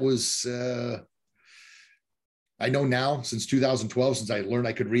that was, I know now, since 2012, since I learned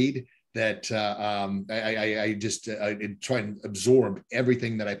I could read, that I just try and absorb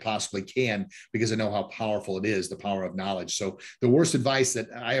everything that I possibly can, because I know how powerful it is, the power of knowledge. So the worst advice that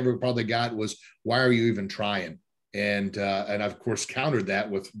I ever probably got was, why are you even trying? And I've, of course, countered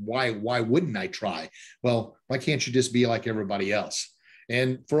that with, why wouldn't I try? Well, why can't you just be like everybody else?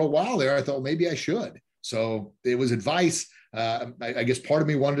 And for a while there, I thought maybe I should. So it was advice. I guess part of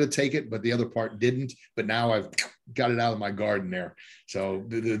me wanted to take it, but the other part didn't. But now I've got it out of my garden there. So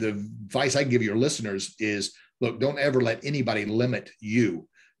the advice I give your listeners is, look, don't ever let anybody limit you.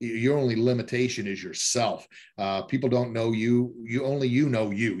 Your only limitation is yourself. People don't know you. You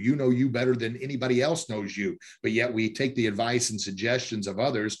know you. You know you better than anybody else knows you. But yet we take the advice and suggestions of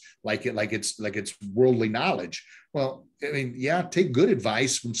others like it's worldly knowledge. Well, I mean, yeah, take good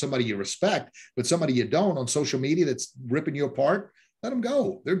advice from somebody you respect, but somebody you don't on social media that's ripping you apart, let them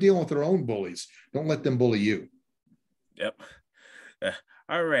go. They're dealing with their own bullies. Don't let them bully you. Yep.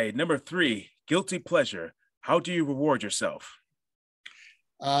 All right. Number 3, guilty pleasure. How do you reward yourself?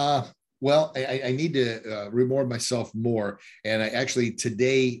 Well, I need to reward myself more. And I actually,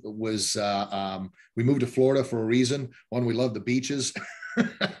 today was, we moved to Florida for a reason. One, we love the beaches.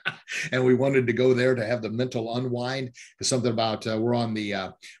 And we wanted to go there to have the mental unwind, because something about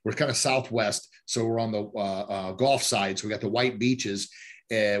we're kind of southwest, so we're on the Gulf side, so we got the white beaches,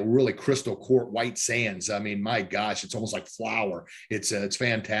 really crystal court white sands. I mean, my gosh, it's almost like flour. It's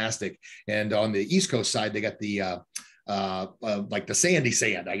fantastic. And on the East Coast side, they got the like the sandy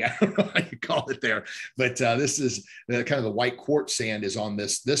sand. I don't know how you call it there, but this is kind of the white quartz sand is on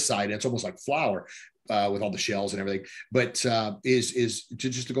this side, and it's almost like flour. With all the shells and everything, but is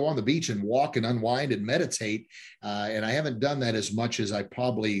to go on the beach and walk and unwind and meditate. And I haven't done that as much as I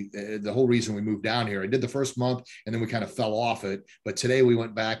probably, the whole reason we moved down here. I did the first month and then we kind of fell off it. But today we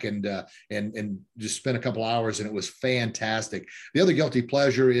went back and just spent a couple hours, and it was fantastic. The other guilty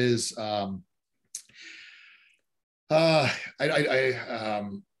pleasure is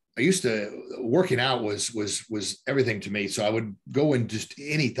I used to, working out was everything to me. So I would go and just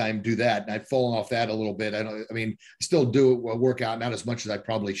anytime do that. And I've fallen off that a little bit. I still do a workout, not as much as I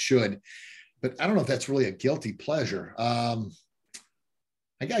probably should, but I don't know if that's really a guilty pleasure.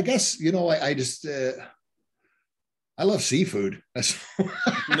 I guess, I just, I love seafood.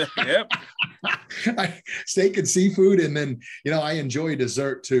 Yep. Steak and seafood. And then, I enjoy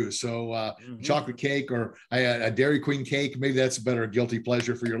dessert too. So chocolate cake or a Dairy Queen cake, maybe that's a better guilty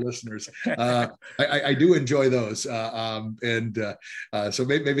pleasure for your listeners. I do enjoy those. So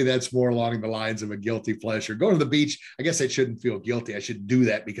maybe that's more along the lines of a guilty pleasure. Going to the beach, I guess I shouldn't feel guilty. I should do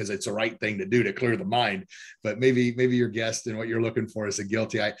that because it's the right thing to do to clear the mind. But maybe your guest and what you're looking for is a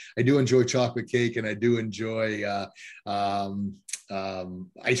guilty. I do enjoy chocolate cake, and I do enjoy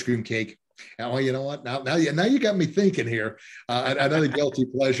ice cream cake. Oh, you know what? Now you got me thinking here. Another guilty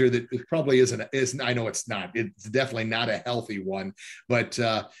pleasure that probably isn't. I know it's not. It's definitely not a healthy one. But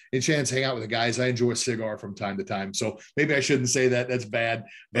in chance hang out with the guys, I enjoy a cigar from time to time. So maybe I shouldn't say that. That's bad.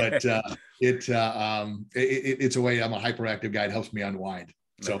 But it's a way. I'm a hyperactive guy. It helps me unwind.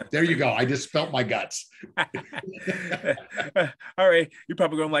 So there you go. I just felt my guts. All right. You're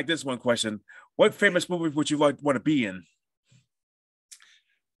probably going to like this one question. What famous movie would you want to be in?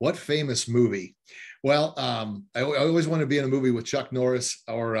 What famous movie? Well, I always wanted to be in a movie with Chuck Norris,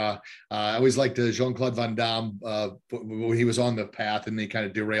 or I always liked Jean-Claude Van Damme when he was on the path, and they kind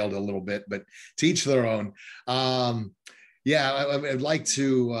of derailed a little bit, but to each their own. I'd like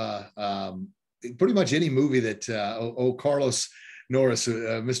to pretty much any movie that Carlos Norris,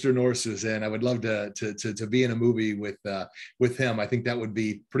 Mr. Norris is in. I would love to be in a movie with him. I think that would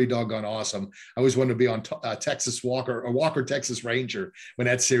be pretty doggone awesome. I always wanted to be on Texas Walker, or Walker Texas Ranger, when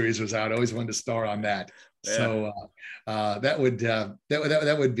that series was out. I always wanted to star on that. Yeah. So that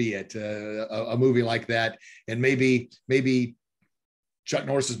would be it. A movie like that, and maybe Chuck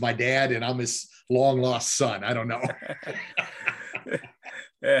Norris is my dad, and I'm his long lost son. I don't know.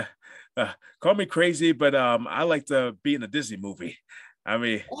 Yeah. Call me crazy, but I like to be in a Disney movie. I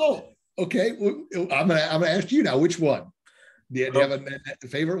mean, oh, okay. Well, I'm gonna ask you now. Which one? Do you have a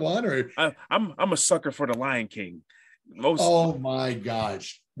favorite one, or? I'm a sucker for the Lion King. Oh my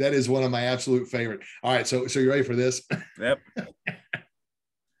gosh, that is one of my absolute favorite. All right, so you ready for this? Yep.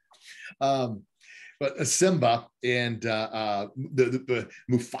 But Simba and the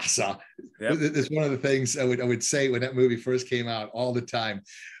Mufasa, yep. It's one of the things I would say when that movie first came out all the time.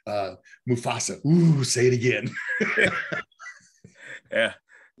 Mufasa, ooh, say it again. Yeah.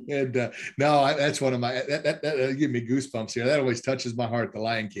 And that's one of my that give me goosebumps here. That always touches my heart. The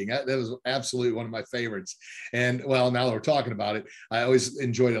Lion King. That was absolutely one of my favorites. And well, now that we're talking about it, I always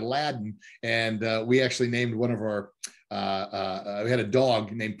enjoyed Aladdin, and we actually named one of our. We had a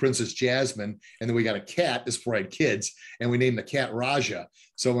dog named Princess Jasmine, and then we got a cat. This before I had kids, and we named the cat Raja.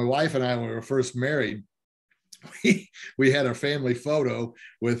 So my wife and I, when we were first married, we had our family photo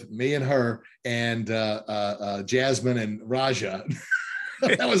with me and her and Jasmine and Raja.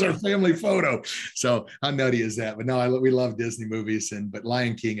 That was our family photo. So how nutty is that? But no, we love Disney movies, but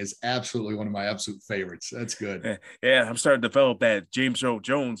Lion King is absolutely one of my absolute favorites. That's good. Yeah, I'm starting to develop that James Earl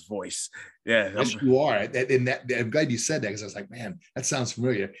Jones voice. Yeah, yes, you are. And I'm glad you said that, because I was like, man, that sounds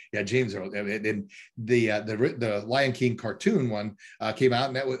familiar. Yeah, James Earl. And the Lion King cartoon one came out,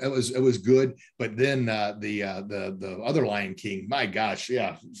 and it was good. But then the other Lion King, my gosh,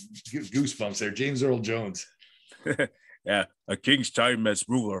 yeah, goosebumps there. James Earl Jones. Yeah, a king's time as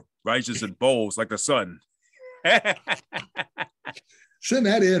ruler rises and falls like the sun. Send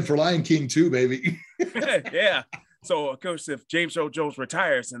that in for Lion King 2, baby. Yeah. So, of course, if James Earl Jones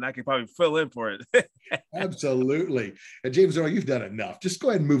retires, then I can probably fill in for it. Absolutely. And James Earl, you've done enough. Just go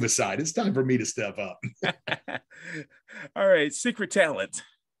ahead and move aside. It's time for me to step up. All right. Secret talent.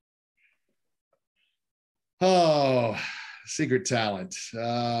 Oh, secret talent.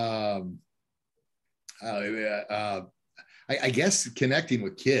 I guess connecting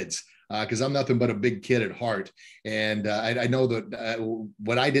with kids, because I'm nothing but a big kid at heart. And I know that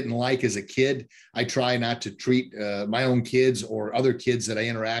what I didn't like as a kid, I try not to treat my own kids or other kids that I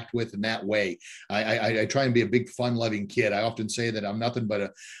interact with in that way. I try and be a big fun-loving kid. I often say that I'm nothing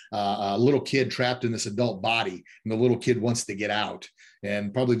but a little kid trapped in this adult body, and the little kid wants to get out.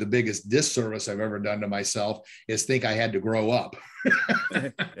 And probably the biggest disservice I've ever done to myself is think I had to grow up.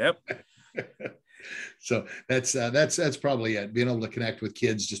 Yep. So that's probably it. Being able to connect with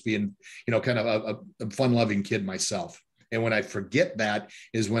kids, just being, kind of a fun-loving kid myself. And when I forget that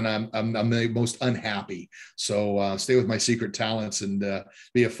is when I'm the most unhappy. So stay with my secret talents and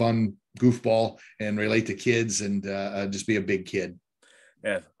be a fun goofball and relate to kids and just be a big kid.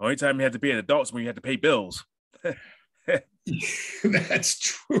 Yeah. The only time you have to be an adult is when you have to pay bills. That's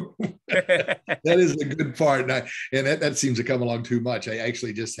true. That is a good part. And that seems to come along too much. I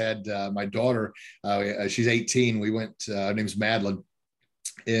actually just had my daughter, she's 18. We went, her name's Madeline.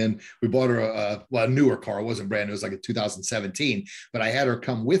 And we bought her a newer car. It wasn't brand new. It was like a 2017, but I had her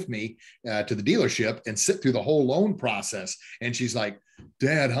come with me to the dealership and sit through the whole loan process. And she's like,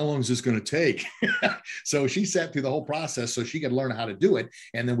 Dad, how long is this going to take? So she sat through the whole process so she could learn how to do it.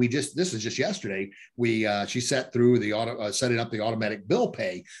 And then this is just yesterday, she sat through setting up the automatic bill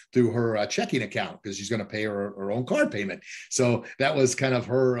pay through her checking account, because she's going to pay her own car payment. So that was kind of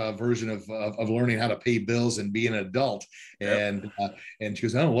her version of learning how to pay bills and be an adult. Yep. And she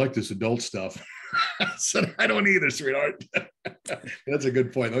goes, I don't like this adult stuff. I said, I don't either, sweetheart. That's a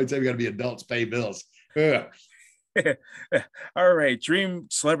good point. The only time you got to be adults, pay bills. Yeah. All right. Dream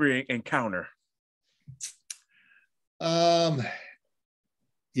celebrity encounter. Um,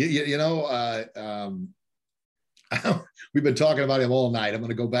 we've been talking about him all night. I'm going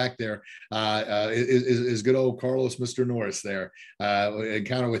to go back there. Is good old Carlos, Mr. Norris there.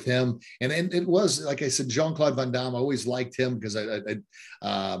 Encounter with him. And it was, like I said, Jean-Claude Van Damme. I always liked him because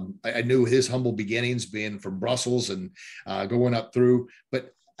I knew his humble beginnings, being from Brussels and going up through.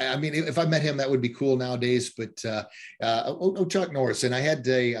 But I mean, if I met him, that would be cool nowadays. But Chuck Norris. And I had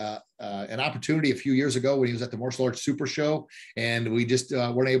an opportunity a few years ago when he was at the Martial Arts Super Show, and we just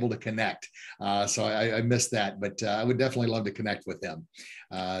weren't able to connect. So I missed that, but I would definitely love to connect with him.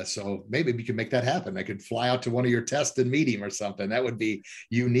 So maybe we can make that happen. I could fly out to one of your tests and meet him or something. That would be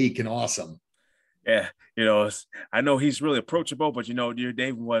unique and awesome. Yeah, I know he's really approachable, but they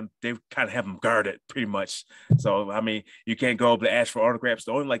kind of have him guarded pretty much. So I mean, you can't go up to ask for autographs.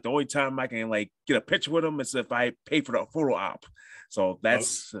 The only time I can get a picture with him is if I pay for the photo op. So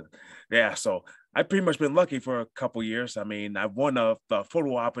that's yeah. So I've pretty much been lucky for a couple years. I mean, I won the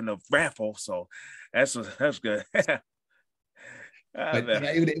photo op in the raffle, so that's good. But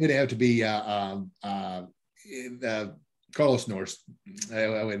it would have to be Carlos Norris.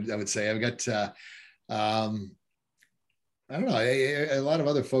 I would say I've got. I don't know. A lot of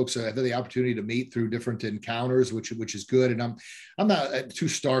other folks I've had the opportunity to meet through different encounters, which is good. And I'm not too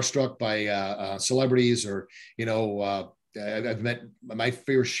starstruck by celebrities or I've met my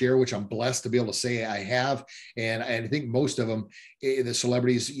fair share, which I'm blessed to be able to say I have. And I think most of them, the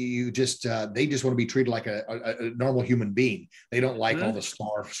celebrities, they just want to be treated like a normal human being. They don't like all the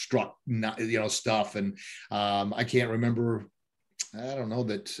star-struck, stuff. And I can't remember. I don't know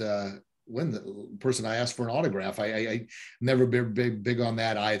that when the person I asked for an autograph, I never been big on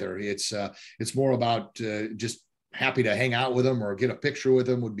that either. It's more about just happy to hang out with them or get a picture with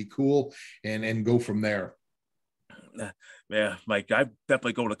them would be cool, and go from there. Yeah, like I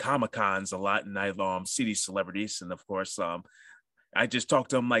definitely go to Comic-Cons a lot, and I see these celebrities, and of course I just talk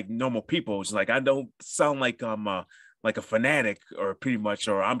to them like normal people. It's like I don't sound like I'm like a fanatic or pretty much,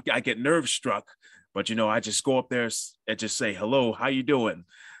 or I get nerve struck, but I just go up there and just say hello, how you doing?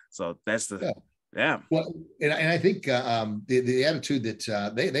 So that's yeah. Well, and I think the attitude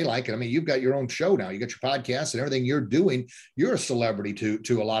that they like it. I mean, you've got your own show now. You got your podcast and everything you're doing. You're a celebrity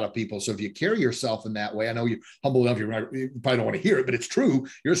to a lot of people. So if you carry yourself in that way, I know you're humble enough. You probably don't want to hear it, but it's true.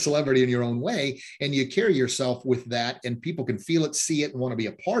 You're a celebrity in your own way, and you carry yourself with that, and people can feel it, see it, and want to be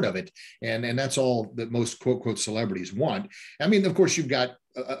a part of it. And that's all that most quote unquote celebrities want. I mean, of course, you've got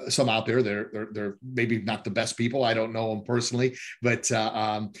some out there. They're maybe not the best people. I don't know them personally, but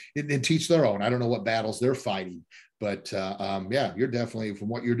and teach their own. I don't know what battles they're fighting, but yeah, you're definitely, from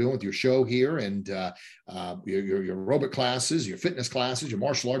what you're doing with your show here and your aerobic classes, your fitness classes, your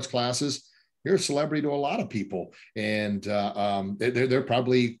martial arts classes, you're a celebrity to a lot of people, and they're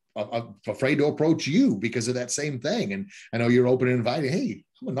probably afraid to approach you because of that same thing. And I know you're open and inviting. Hey,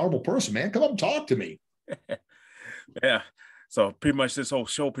 I'm a normal person, man. Come up and talk to me. Yeah. So pretty much this whole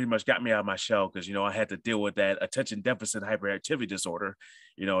show pretty much got me out of my shell because, I had to deal with that attention deficit hyperactivity disorder,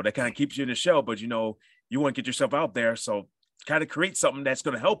 that kind of keeps you in the shell, but, you want to get yourself out there. So kind of create something that's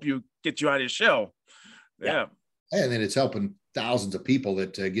going to help you get you out of your shell. Yeah. And then it's helping thousands of people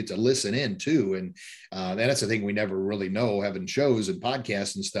that get to listen in too. And that's the thing we never really know, having shows and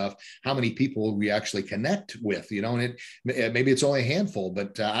podcasts and stuff, how many people we actually connect with, and maybe it's only a handful,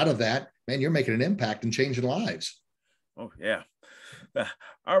 but out of that, man, you're making an impact and changing lives. Oh, yeah.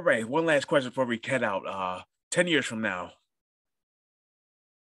 All right. One last question before we cut out. 10 years from now.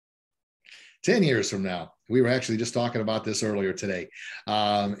 10 years from now. We were actually just talking about this earlier today.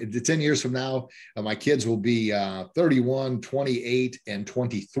 10 years from now, my kids will be 31, 28, and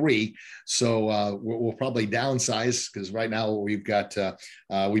 23. So we'll probably downsize because right now we've got,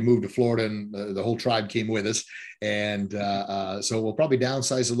 we moved to Florida and the whole tribe came with us. And so we'll probably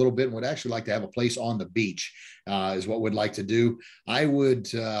downsize a little bit and would actually like to have a place on the beach is what we'd like to do. I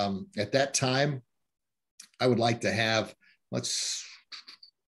would, at that time, I would like to have, let's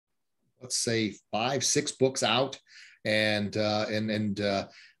say 5-6 books out I've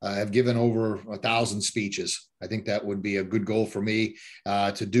given over 1,000 speeches. I think that would be a good goal for me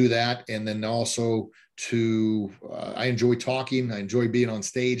to do that. And then also I enjoy talking. I enjoy being on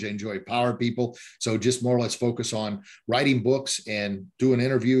stage. I enjoy power people. So just more or less focus on writing books and doing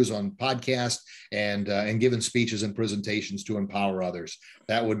interviews on podcasts and giving speeches and presentations to empower others.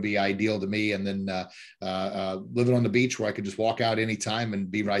 That would be ideal to me. And then living on the beach where I could just walk out anytime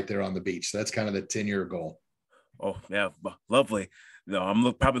and be right there on the beach. So that's kind of the 10-year goal. Oh, yeah. Lovely. No,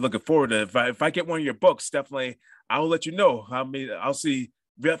 I'm probably looking forward to it. If I get one of your books, definitely I'll let you know. I mean, I'll see,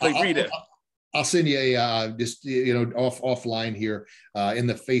 definitely read it. I'll send you a just offline here in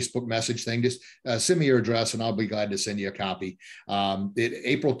the Facebook message thing. Just send me your address and I'll be glad to send you a copy.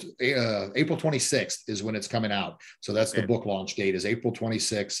 April 26th is when it's coming out. So that's the book launch date is April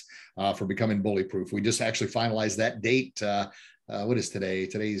 26th for Becoming Bully Proof. We just actually finalized that date. What is today?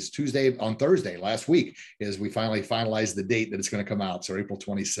 Today's Tuesday. On Thursday last week is we finally finalized the date that it's going to come out. So April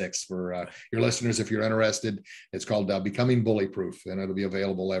 26th for your listeners, if you're interested. It's called Becoming Bully Proof, and it'll be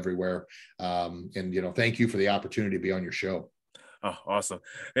available everywhere. Thank you for the opportunity to be on your show. Oh, awesome.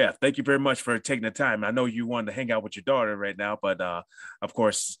 Yeah. Thank you very much for taking the time. I know you wanted to hang out with your daughter right now, but of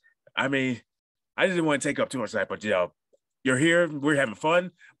course, I mean, I didn't want to take up too much time, but you're here. We're having fun,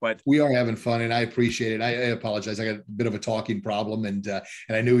 but we are having fun, and I appreciate it. I apologize. I got a bit of a talking problem, and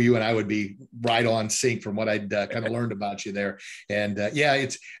I knew you and I would be right on sync from what I'd kind of learned about you there. And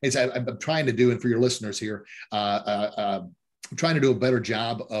I'm trying to do, and for your listeners here, I'm trying to do a better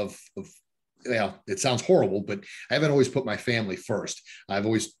job of it sounds horrible, but I haven't always put my family first. I've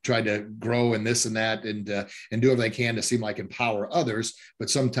always tried to grow in this and that and do everything I can to seem like empower others.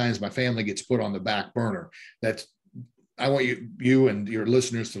 But sometimes my family gets put on the back burner. I want you and your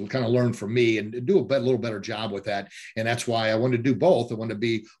listeners to kind of learn from me and do a little better job with that. And that's why I wanted to do both. I wanted to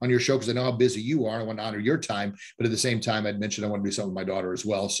be on your show because I know how busy you are. I want to honor your time. But at the same time, I'd mentioned I want to do something with my daughter as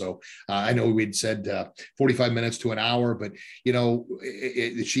well. So I know we'd said 45 minutes to an hour, but,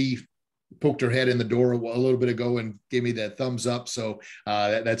 she poked her head in the door a little bit ago and gave me that thumbs up. So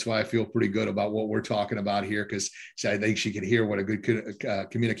that's why I feel pretty good about what we're talking about here, because I think she can hear what a good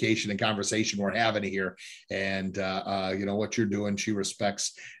communication and conversation we're having here. And, what you're doing, she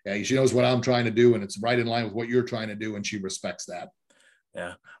respects. She knows what I'm trying to do, and it's right in line with what you're trying to do, and she respects that.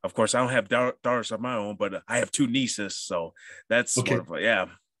 Yeah, of course, I don't have daughters of my own, but I have two nieces. So that's okay. Sort of, yeah.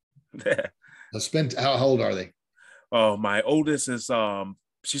 How old are they? Oh, my oldest is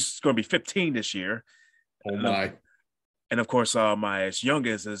she's going to be 15 this year. Oh my! And of course, my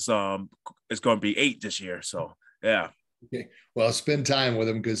youngest is going to be 8 this year. So yeah. Okay. Well, spend time with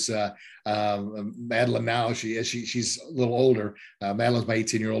them because Madeline now she's a little older. Madeline's my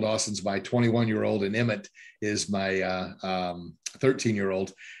 18-year-old, Austin's my 21-year-old, and Emmett is my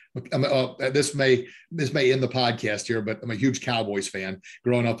 13-year-old. This may end the podcast here, but I'm a huge Cowboys fan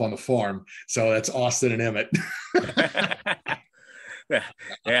growing up on the farm. So that's Austin and Emmett.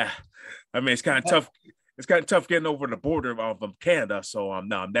 Yeah. I mean, it's kind of tough. It's kind of tough getting over the border of Canada. So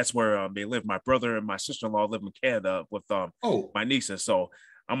that's where they live. My brother and my sister-in-law live in Canada with my nieces. So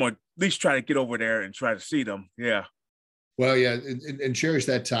I'm gonna at least try to get over there and try to see them. Yeah. Well, yeah, and cherish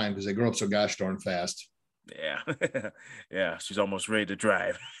that time because they grow up so gosh darn fast. Yeah. Yeah. She's almost ready to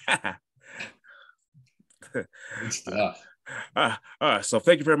drive. Good stuff. So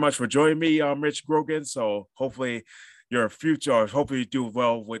thank you very much for joining me, Rich Grogan. So hopefully your future, hopefully you do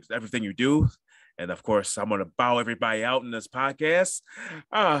well with everything you do. And of course, I'm going to bow everybody out in this podcast.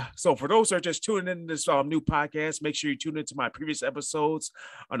 So for those who are just tuning in this new podcast, make sure you tune into my previous episodes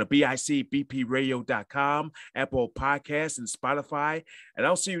on the BICBPradio.com, Apple Podcasts, and Spotify. And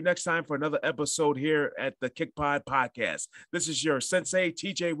I'll see you next time for another episode here at the Kickpod Podcast. This is your sensei,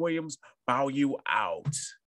 TJ Williams. Bow you out.